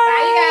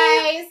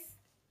 Bye, you guys.